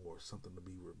something or something to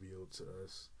be revealed to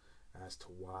us as to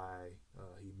why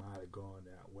he might have gone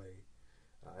that way.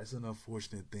 It's an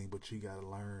unfortunate thing, but you gotta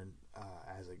learn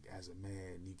as a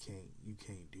man. You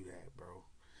can't do that, bro.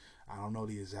 I don't know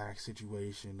the exact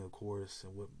situation, of course,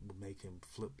 and what would make him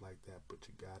flip like that, but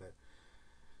you gotta,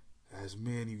 as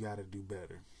men, you gotta do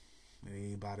better. It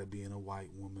ain't about it being a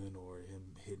white woman or him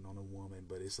hitting on a woman,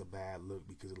 but it's a bad look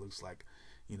because it looks like,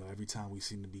 every time we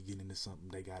seem to be getting into something,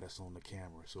 they got us on the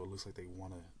camera. So it looks like they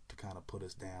want to kind of put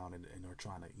us down and are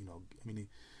trying to,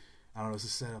 I don't know, it's a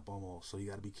setup almost. So you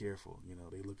got to be careful.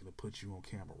 They looking to put you on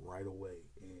camera right away.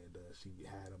 And she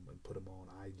had him and put him on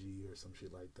IG or some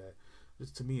shit like that.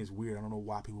 Just to me, it's weird. I don't know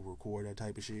why people record that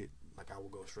type of shit. Like, I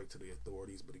would go straight to the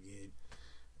authorities, but again,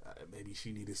 maybe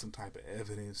she needed some type of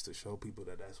evidence to show people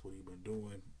that that's what he been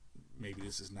doing. Maybe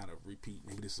this is not a repeat.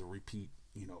 Maybe this is a repeat,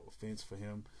 offense for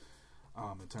him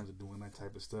in terms of doing that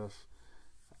type of stuff.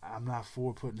 I'm not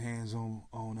for putting hands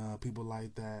on people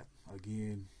like that.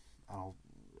 Again,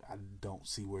 I don't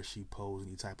see where she posed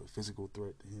any type of physical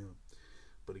threat to him.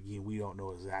 But again, we don't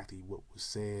know exactly what was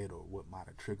said or what might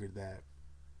have triggered that.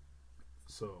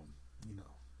 So,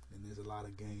 and there's a lot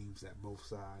of games that both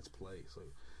sides play. So,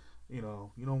 you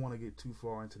don't want to get too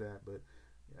far into that, but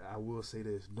I will say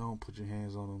this: don't put your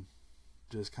hands on them.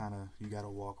 Just kind of, you got to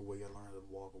walk away. You got to learn to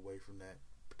walk away from that,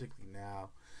 particularly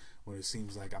now when it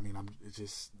seems like, it's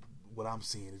just what I'm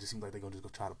seeing. It just seems like they're going to just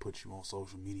go try to put you on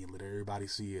social media and let everybody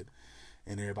see it,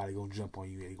 and everybody going to jump on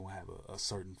you, and they're going to have a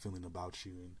certain feeling about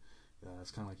you, and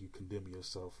it's kind of like you condemn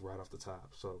yourself right off the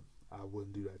top. So I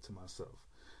wouldn't do that to myself,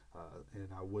 and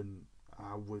I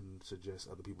wouldn't suggest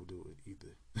other people do it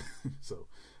either. So,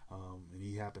 and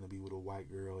he happened to be with a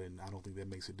white girl, and I don't think that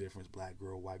makes a difference. Black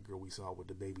girl, white girl, we saw what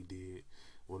the baby did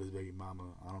with his baby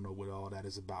mama. I don't know what all that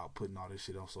is about, putting all this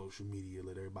shit on social media,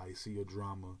 let everybody see your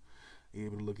drama,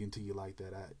 able to look into you like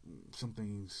that. Some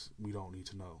things we don't need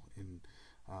to know, and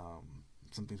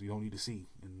some things we don't need to see.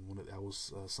 And that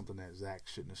was something that Zach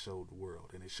shouldn't have showed the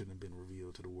world, and it shouldn't have been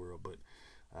revealed to the world. But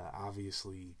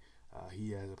obviously,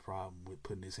 he has a problem with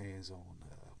putting his hands on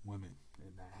women,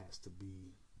 and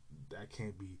that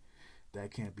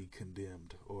can't be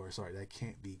condemned, or sorry, that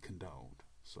can't be condoned.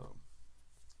 So,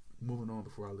 moving on,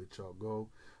 before I let y'all go,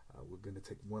 we're gonna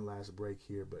take one last break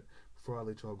here, but before I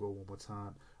let y'all go one more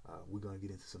time, we're gonna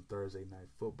get into some Thursday night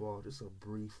football. Just a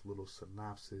brief little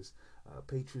synopsis.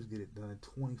 Patriots get it done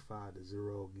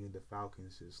 25-0. Again, the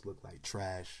Falcons just look like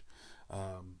trash.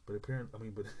 But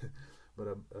apparently,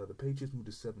 the Patriots moved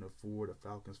to 7-4. The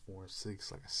Falcons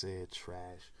 4-6. Like I said,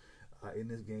 trash. In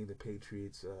this game, the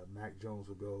Patriots, Mac Jones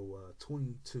will go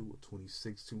 22 of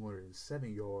 26,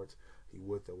 207 yards. He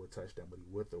would throw a touchdown, but he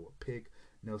would throw a pick.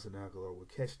 Nelson Aguilar would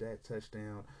catch that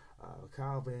touchdown.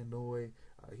 Kyle Van Noy,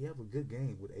 he had a good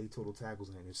game with 8 total tackles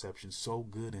and interceptions. So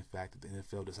good, in fact, that the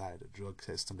NFL decided to drug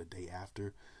test him the day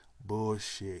after.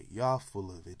 Bullshit. Y'all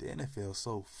full of it. The NFL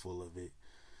so full of it.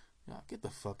 Y'all get the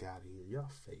fuck out of here.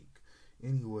 Y'all fake.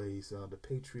 Anyways, the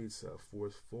Patriots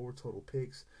forced 4 total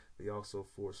picks. They also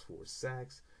forced 4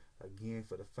 sacks. Again,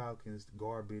 for the Falcons,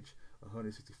 garbage,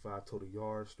 165 total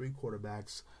yards, 3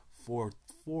 quarterbacks, four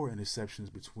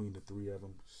interceptions between the 3 of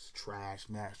them. Trash.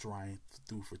 Matt Ryan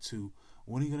threw for 2.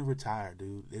 When are you going to retire,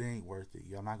 dude? It ain't worth it.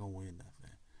 Y'all not going to win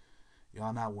nothing.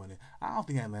 Y'all not winning. I don't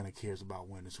think Atlanta cares about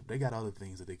winning. So they got other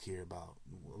things that they care about.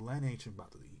 Atlanta ain't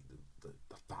about the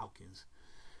Falcons.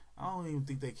 I don't even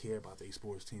think they care about their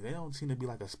sports team. They don't seem to be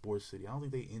like a sports city. I don't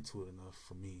think they into it enough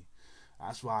for me.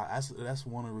 That's why. That's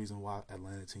one of the reasons why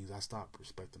Atlanta teams I stopped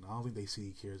respecting. I don't think they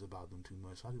city cares about them too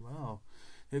much. I be like, oh,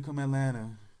 here come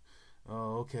Atlanta.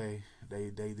 Oh, okay. They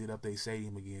did up their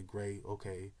stadium again. Great.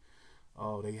 Okay.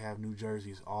 Oh, they have New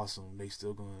Jersey's awesome. They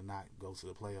still gonna not go to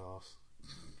the playoffs.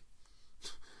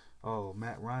 Oh,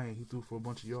 Matt Ryan, he threw for a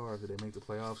bunch of yards. Did they make the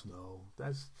playoffs? No,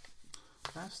 that's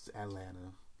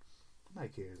Atlanta.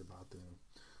 Nobody cares about them.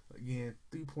 Again,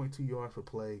 3.2 yards per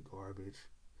play, garbage.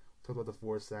 Talk about the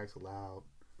 4 sacks allowed.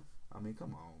 I mean,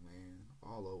 come on, man,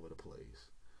 all over the place.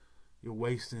 You're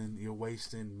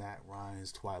wasting Matt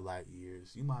Ryan's twilight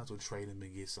years. You might as well trade him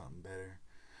and get something better.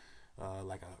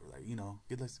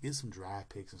 Let's get some draft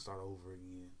picks and start over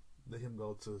again. Let him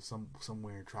go to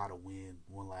somewhere and try to win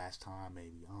one last time.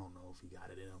 Maybe I don't know if he got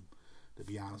it in him. To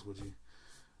be honest with you.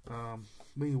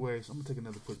 But anyways, I'm gonna take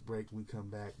another quick break. When we come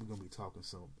back, we're gonna be talking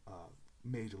some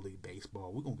Major League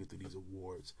Baseball. We're gonna get through these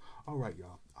awards. All right,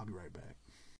 y'all. I'll be right back.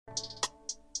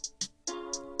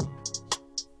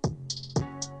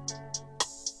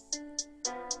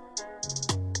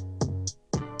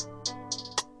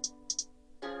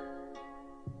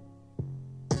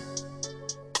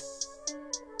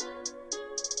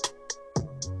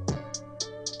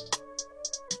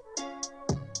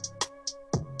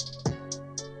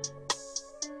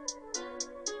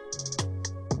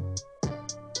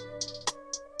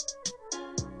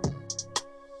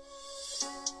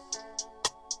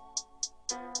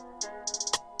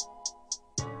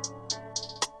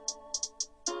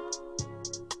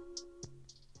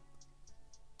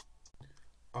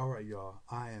 All right, y'all.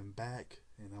 I am back,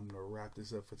 and I'm gonna wrap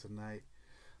this up for tonight.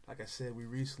 Like I said, we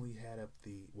recently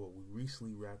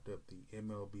wrapped up the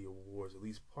MLB awards, at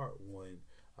least part one.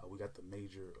 We got the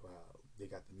major, they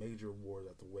got the major awards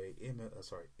out the way.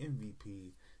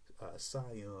 MVP,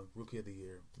 Cy Young, Rookie of the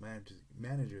Year,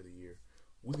 Manager of the Year.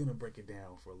 We're gonna break it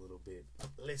down for a little bit.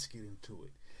 Let's get into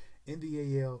it. In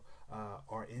the AL,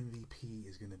 our MVP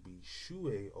is gonna be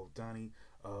Shohei Ohtani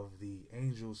of the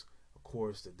Angels. Of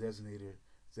course, the designated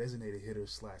hitter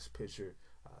slash pitcher.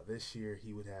 This year,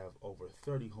 he would have over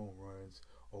 30 home runs,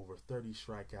 over 30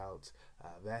 strikeouts.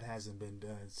 That hasn't been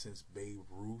done since Babe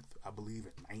Ruth, I believe,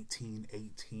 in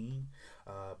 1918.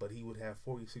 But he would have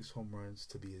 46 home runs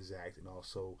to be exact, and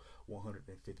also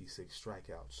 156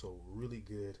 strikeouts. So really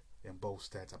good in both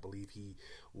stats. I believe he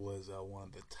was one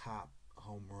of the top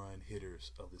home run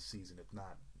hitters of the season, if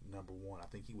not number one. I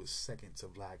think he was second to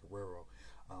Vlad Guerrero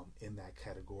in that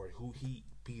category, who he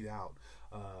beat out.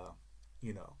 Uh,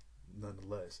 you know,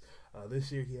 Nonetheless,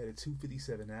 this year he had a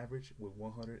 257 average with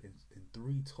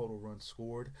 103 total runs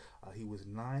scored. He was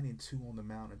 9-2 on the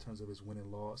mound in terms of his win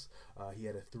and loss. He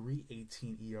had a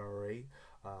 3.18 ERA,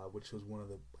 which was one of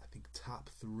the I think top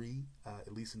three, I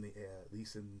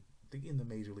think in the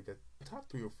major league, top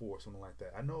 3 or 4, something like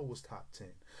that. I know it was top 10,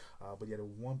 but he had a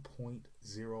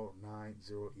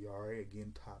 1.090 ERA,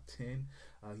 again top 10.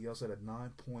 He also had a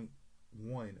 9.1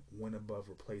 win above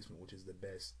replacement, which is the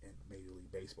best in Major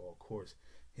League Baseball. Of course,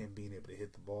 him being able to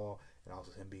hit the ball and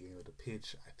also him being able to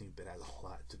pitch, I think that has a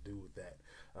lot to do with that.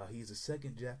 He's the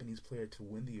second Japanese player to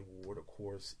win the award, of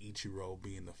course, Ichiro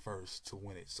being the first to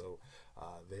win it. So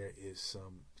there is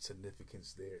some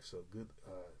significance there. So good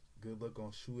luck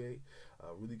on Shohei.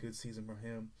 Really good season for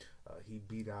him. He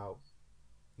beat out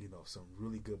some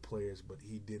really good players, but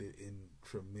he did it in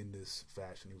tremendous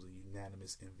fashion. He was a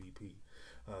unanimous MVP.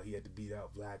 He had to beat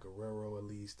out Vlad Guerrero, at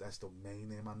least. That's the main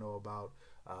name I know about.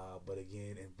 But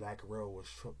again, and Vlad Guerrero was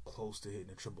close to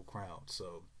hitting a triple crown.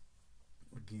 So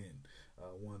again,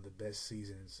 one of the best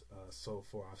seasons so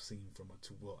far I've seen from a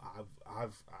two. Well, I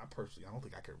personally, I don't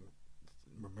think I can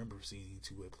remember seeing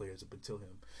two-way players up until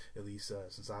him, at least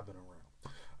since I've been around.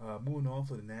 Moving on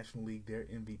for the National League, their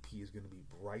MVP is going to be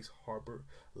Bryce Harper,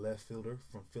 left fielder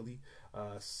from Philly.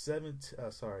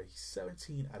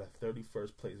 17 out of 30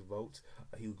 first place votes.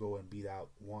 He'll go and beat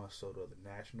out Juan Soto of the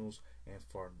Nationals and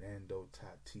Fernando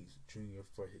Tatis Jr.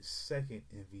 for his second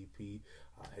MVP,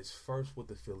 his first with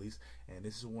the Phillies. And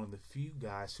this is one of the few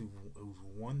guys who's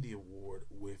won the award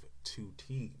with two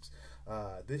teams.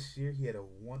 This year he had a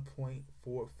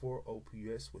 1.44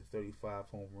 OPS with 35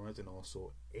 home runs and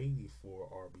also 84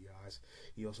 RBIs.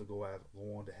 He also go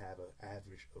on to have an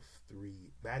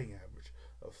batting average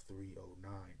of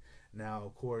 309. Now,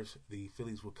 of course, the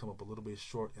Phillies will come up a little bit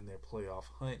short in their playoff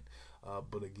hunt,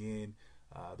 but again,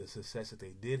 the success that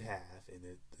they did have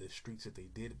and the streaks that they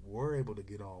were able to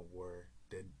get on were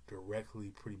that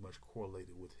directly pretty much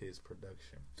correlated with his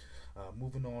production.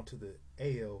 Moving on to the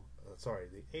AL Cy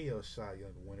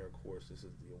Young winner, of course, this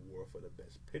is the award for the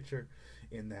best pitcher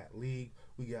in that league.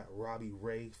 We got Robbie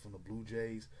Ray from the Blue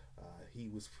Jays. He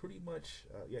was pretty much,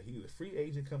 he was a free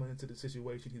agent coming into the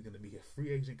situation. He's going to be a free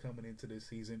agent coming into this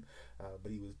season,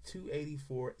 but he was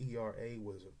 2.84 ERA,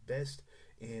 was the best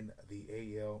in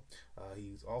the AL.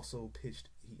 He also pitched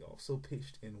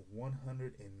in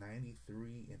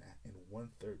 193 and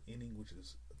 1/3 inning, which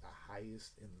is the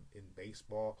highest in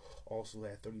baseball. Also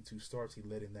had 32 starts. He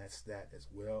led in that stat as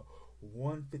well.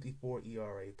 154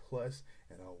 ERA plus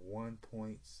and a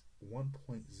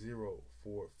 1.045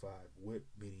 WHIP,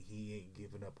 meaning he ain't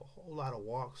giving up a whole lot of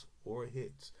walks or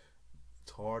hits.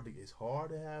 It's hard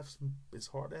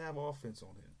to have offense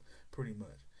on him, pretty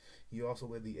much. He also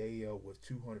led the AL with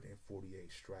 248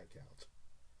 strikeouts.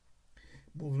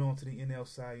 Moving on to the NL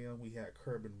Cy Young, we had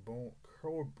Corbin Burns,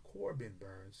 of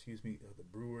the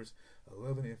Brewers,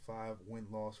 11-5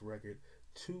 win-loss record,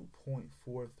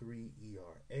 2.43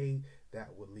 ERA.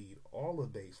 That would lead all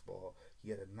of baseball. He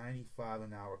had a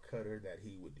 95-an-hour cutter that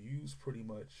he would use pretty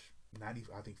much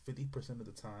 50% of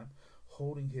the time,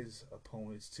 holding his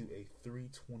opponents to a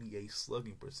 328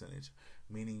 slugging percentage,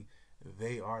 meaning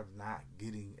they are not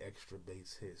getting extra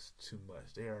base hits too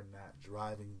much. They are not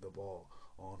driving the ball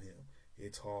on him.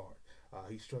 It's hard.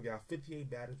 He struck out 58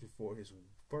 batters before his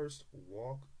first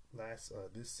walk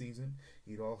this season.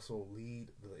 He'd also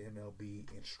lead the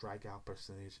MLB in strikeout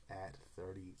percentage at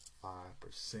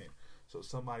 35%. So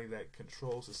somebody that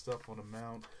controls his stuff on the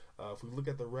mound. If we look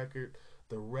at the record,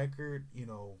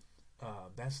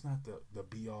 that's not the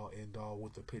be all end all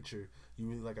with the pitcher. You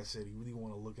really, like I said, you really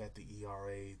want to look at the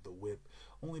ERA, the WHIP,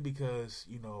 only because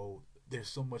there's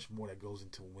so much more that goes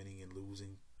into winning and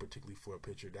losing, particularly for a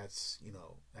pitcher. That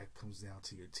comes down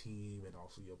to your team and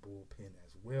also your bullpen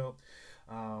as well.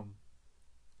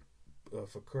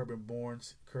 For Corbin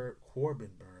Burns, I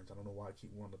don't know why I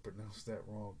keep wanting to pronounce that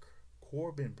wrong.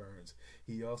 Corbin Burns,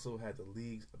 he also had the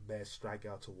league's best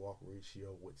strikeout to walk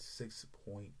ratio with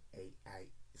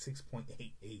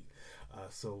 6.88.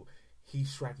 So he's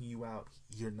striking you out.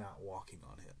 You're not walking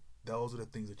on him. Those are the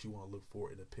things that you want to look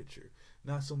for in a pitcher.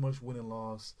 Not so much win and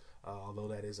loss, although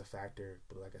that is a factor.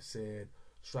 But like I said,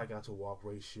 strikeout to walk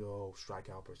ratio,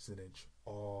 strikeout percentage,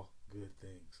 all good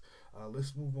things.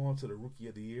 Let's move on to the Rookie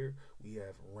of the Year. We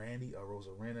have Randy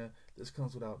Arozarena. This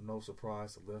comes without no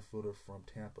surprise. The left fielder from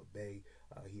Tampa Bay.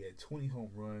 He had 20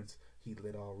 home runs. He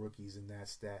led all rookies in that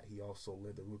stat. He also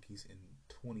led the rookies in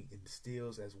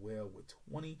steals as well with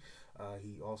 20.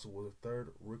 He also was the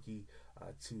third rookie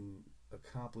to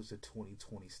accomplish the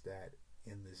 2020 stat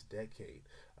in this decade.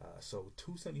 So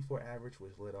 274 average,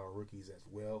 which led our rookies as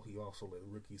well. He also led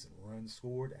rookies in runs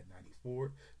scored at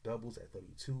 94, doubles at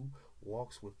 32,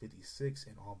 walks with 56,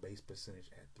 and on base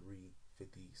percentage at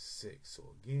 356.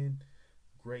 So again,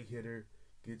 great hitter,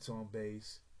 gets on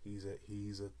base. He's a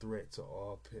threat to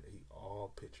all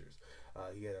pitchers.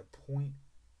 He had a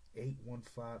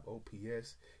 .815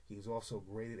 OPS. He was also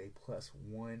graded a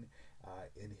 +1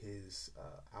 in his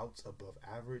outs above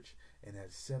average, and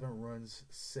had 7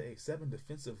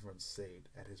 defensive runs saved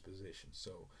at his position.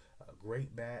 So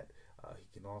great bat. He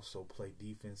can also play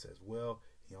defense as well.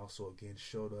 He also again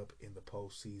showed up in the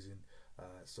postseason.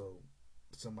 So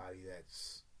somebody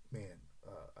that's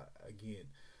again,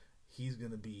 he's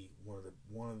going to be one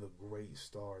of the great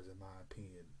stars in my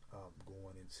opinion,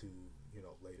 going into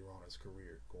later on in his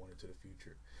career, going into the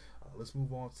future. Let's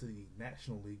move on to the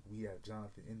National League. We have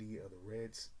Jonathan India of the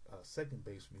Reds, second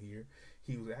baseman here.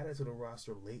 He was added to the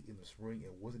roster late in the spring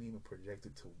and wasn't even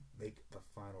projected to make the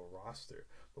final roster,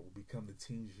 but will become the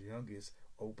team's youngest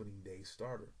opening day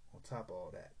starter. On top of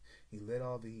all that, he led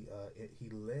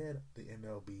the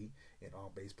MLB in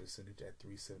on base percentage at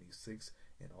 376,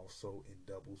 and also in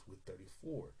doubles with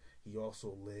 34. He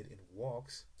also led in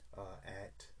walks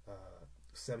at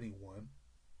 71,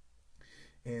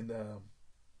 and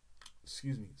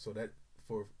so that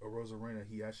for Arozarena,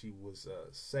 he actually was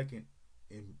second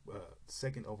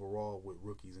overall with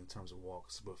rookies in terms of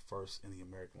walks, but first in the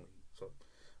American League. So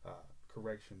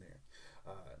correction there.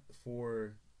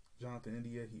 For Jonathan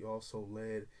India, he also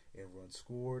led in runs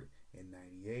scored in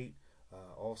 98.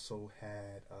 Also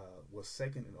was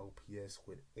second in OPS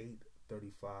with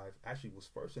 835. Actually, was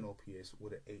first in OPS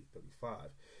with an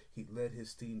 835. He led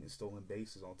his team in stolen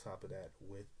bases on top of that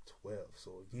with 12.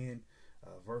 So again,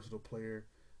 versatile player.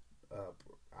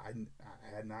 I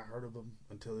had not heard of him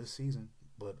until this season,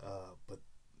 but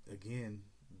again,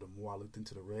 the more I looked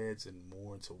into the Reds and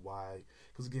more into why,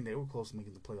 because again, they were close to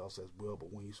making the playoffs as well,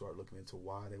 but when you start looking into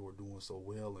why they were doing so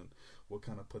well and what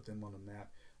kind of put them on the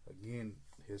map, again,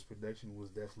 his production was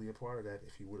definitely a part of that.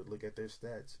 If you were to look at their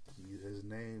stats, his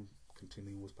name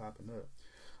continually was popping up.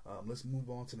 Let's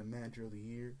move on to the Manager of the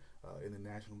Year. In the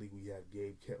National League, we have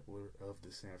Gabe Kepler of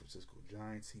the San Francisco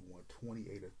Giants. He won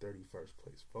 28 of 30 first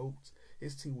place votes.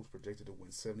 His team was projected to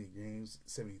win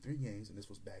 73 games, and this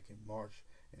was back in March.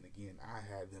 And again, I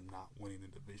had them not winning the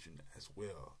division as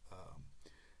well.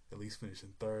 At least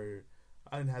finishing third.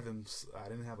 I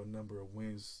didn't have a number of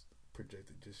wins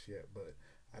projected just yet, but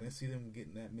I didn't see them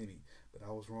getting that many, but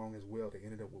I was wrong as well. They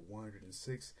ended up with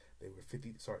 106. They were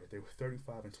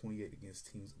 35-28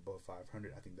 against teams above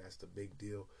 500. I think that's the big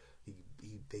deal.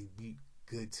 They beat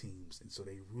good teams, and so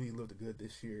they really looked good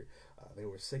this year. They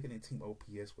were second in team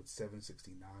OPS with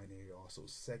 769. They were also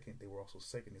second, in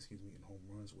home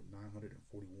runs with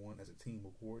 941 as a team,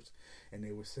 of course, and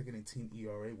they were second in team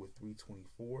ERA with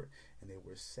 324, and they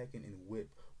were second in WHIP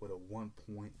with a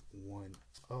 1.10.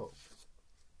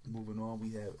 Moving on,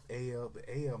 we have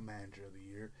the AL Manager of the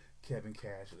Year, Kevin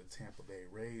Cash of the Tampa Bay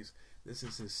Rays. This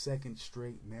is his second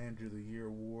straight Manager of the Year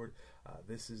award.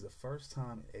 This is the first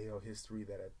time in AL history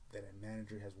that a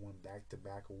manager has won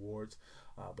back-to-back awards.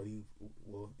 But he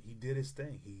did his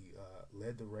thing. He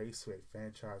led the Rays to a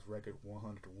franchise record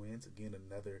 100 wins. Again,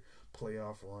 another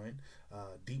playoff run,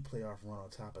 deep playoff run. On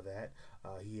top of that,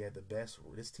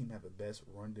 This team had the best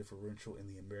run differential in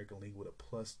the American League with a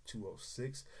plus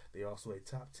 206. They also a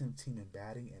top 10 team in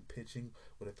batting and pitching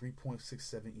with a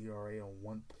 3.67 ERA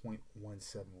on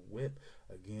 1.17 WHIP.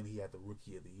 Again, he had the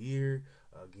Rookie of the Year.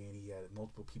 Again, he had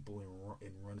multiple people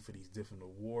in run for these different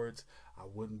awards. I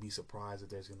wouldn't be surprised if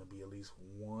there's going to be at least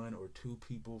one or two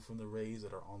people from the Rays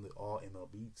that are on the All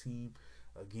MLB team.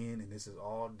 Again, and this is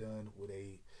all done with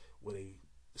a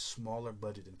smaller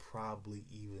budget than probably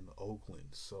even Oakland.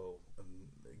 So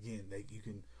again, you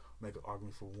can make an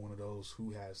argument for one of those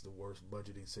who has the worst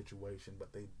budgeting situation,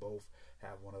 but they both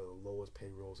have one of the lowest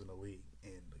payrolls in the league.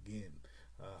 And again,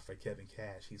 for Kevin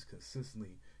Cash, he's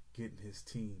consistently getting his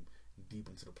team deep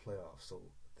into the playoffs, so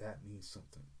that means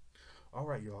something. All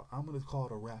right, y'all, I'm going to call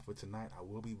it a wrap for tonight. I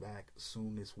will be back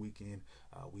soon this weekend.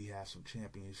 We have some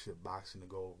championship boxing to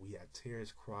go. We have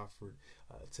Terrence Crawford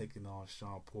taking on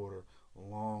Sean Porter.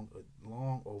 Long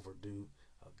overdue.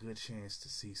 A good chance to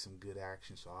see some good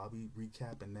action. So I'll be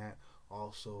recapping that.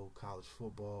 Also, college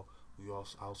football.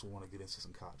 I also want to get into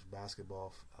some college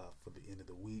basketball for the end of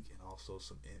the week, and also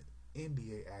some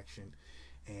NBA action.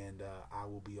 And I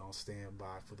will be on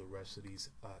standby for the rest of these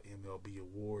MLB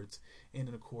awards. And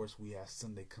then, of course, we have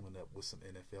Sunday coming up with some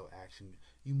NFL action.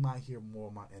 You might hear more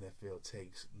of my NFL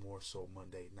takes, more so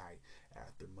Monday night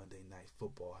after Monday Night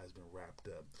Football has been wrapped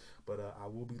up. But I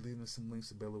will be leaving some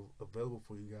links available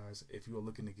for you guys. If you are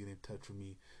looking to get in touch with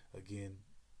me, again,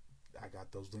 I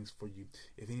got those links for you.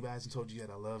 If anybody hasn't told you yet,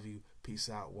 I love you. Peace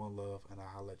out, one love, and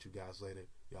I'll let you guys later.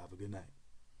 Y'all have a good night.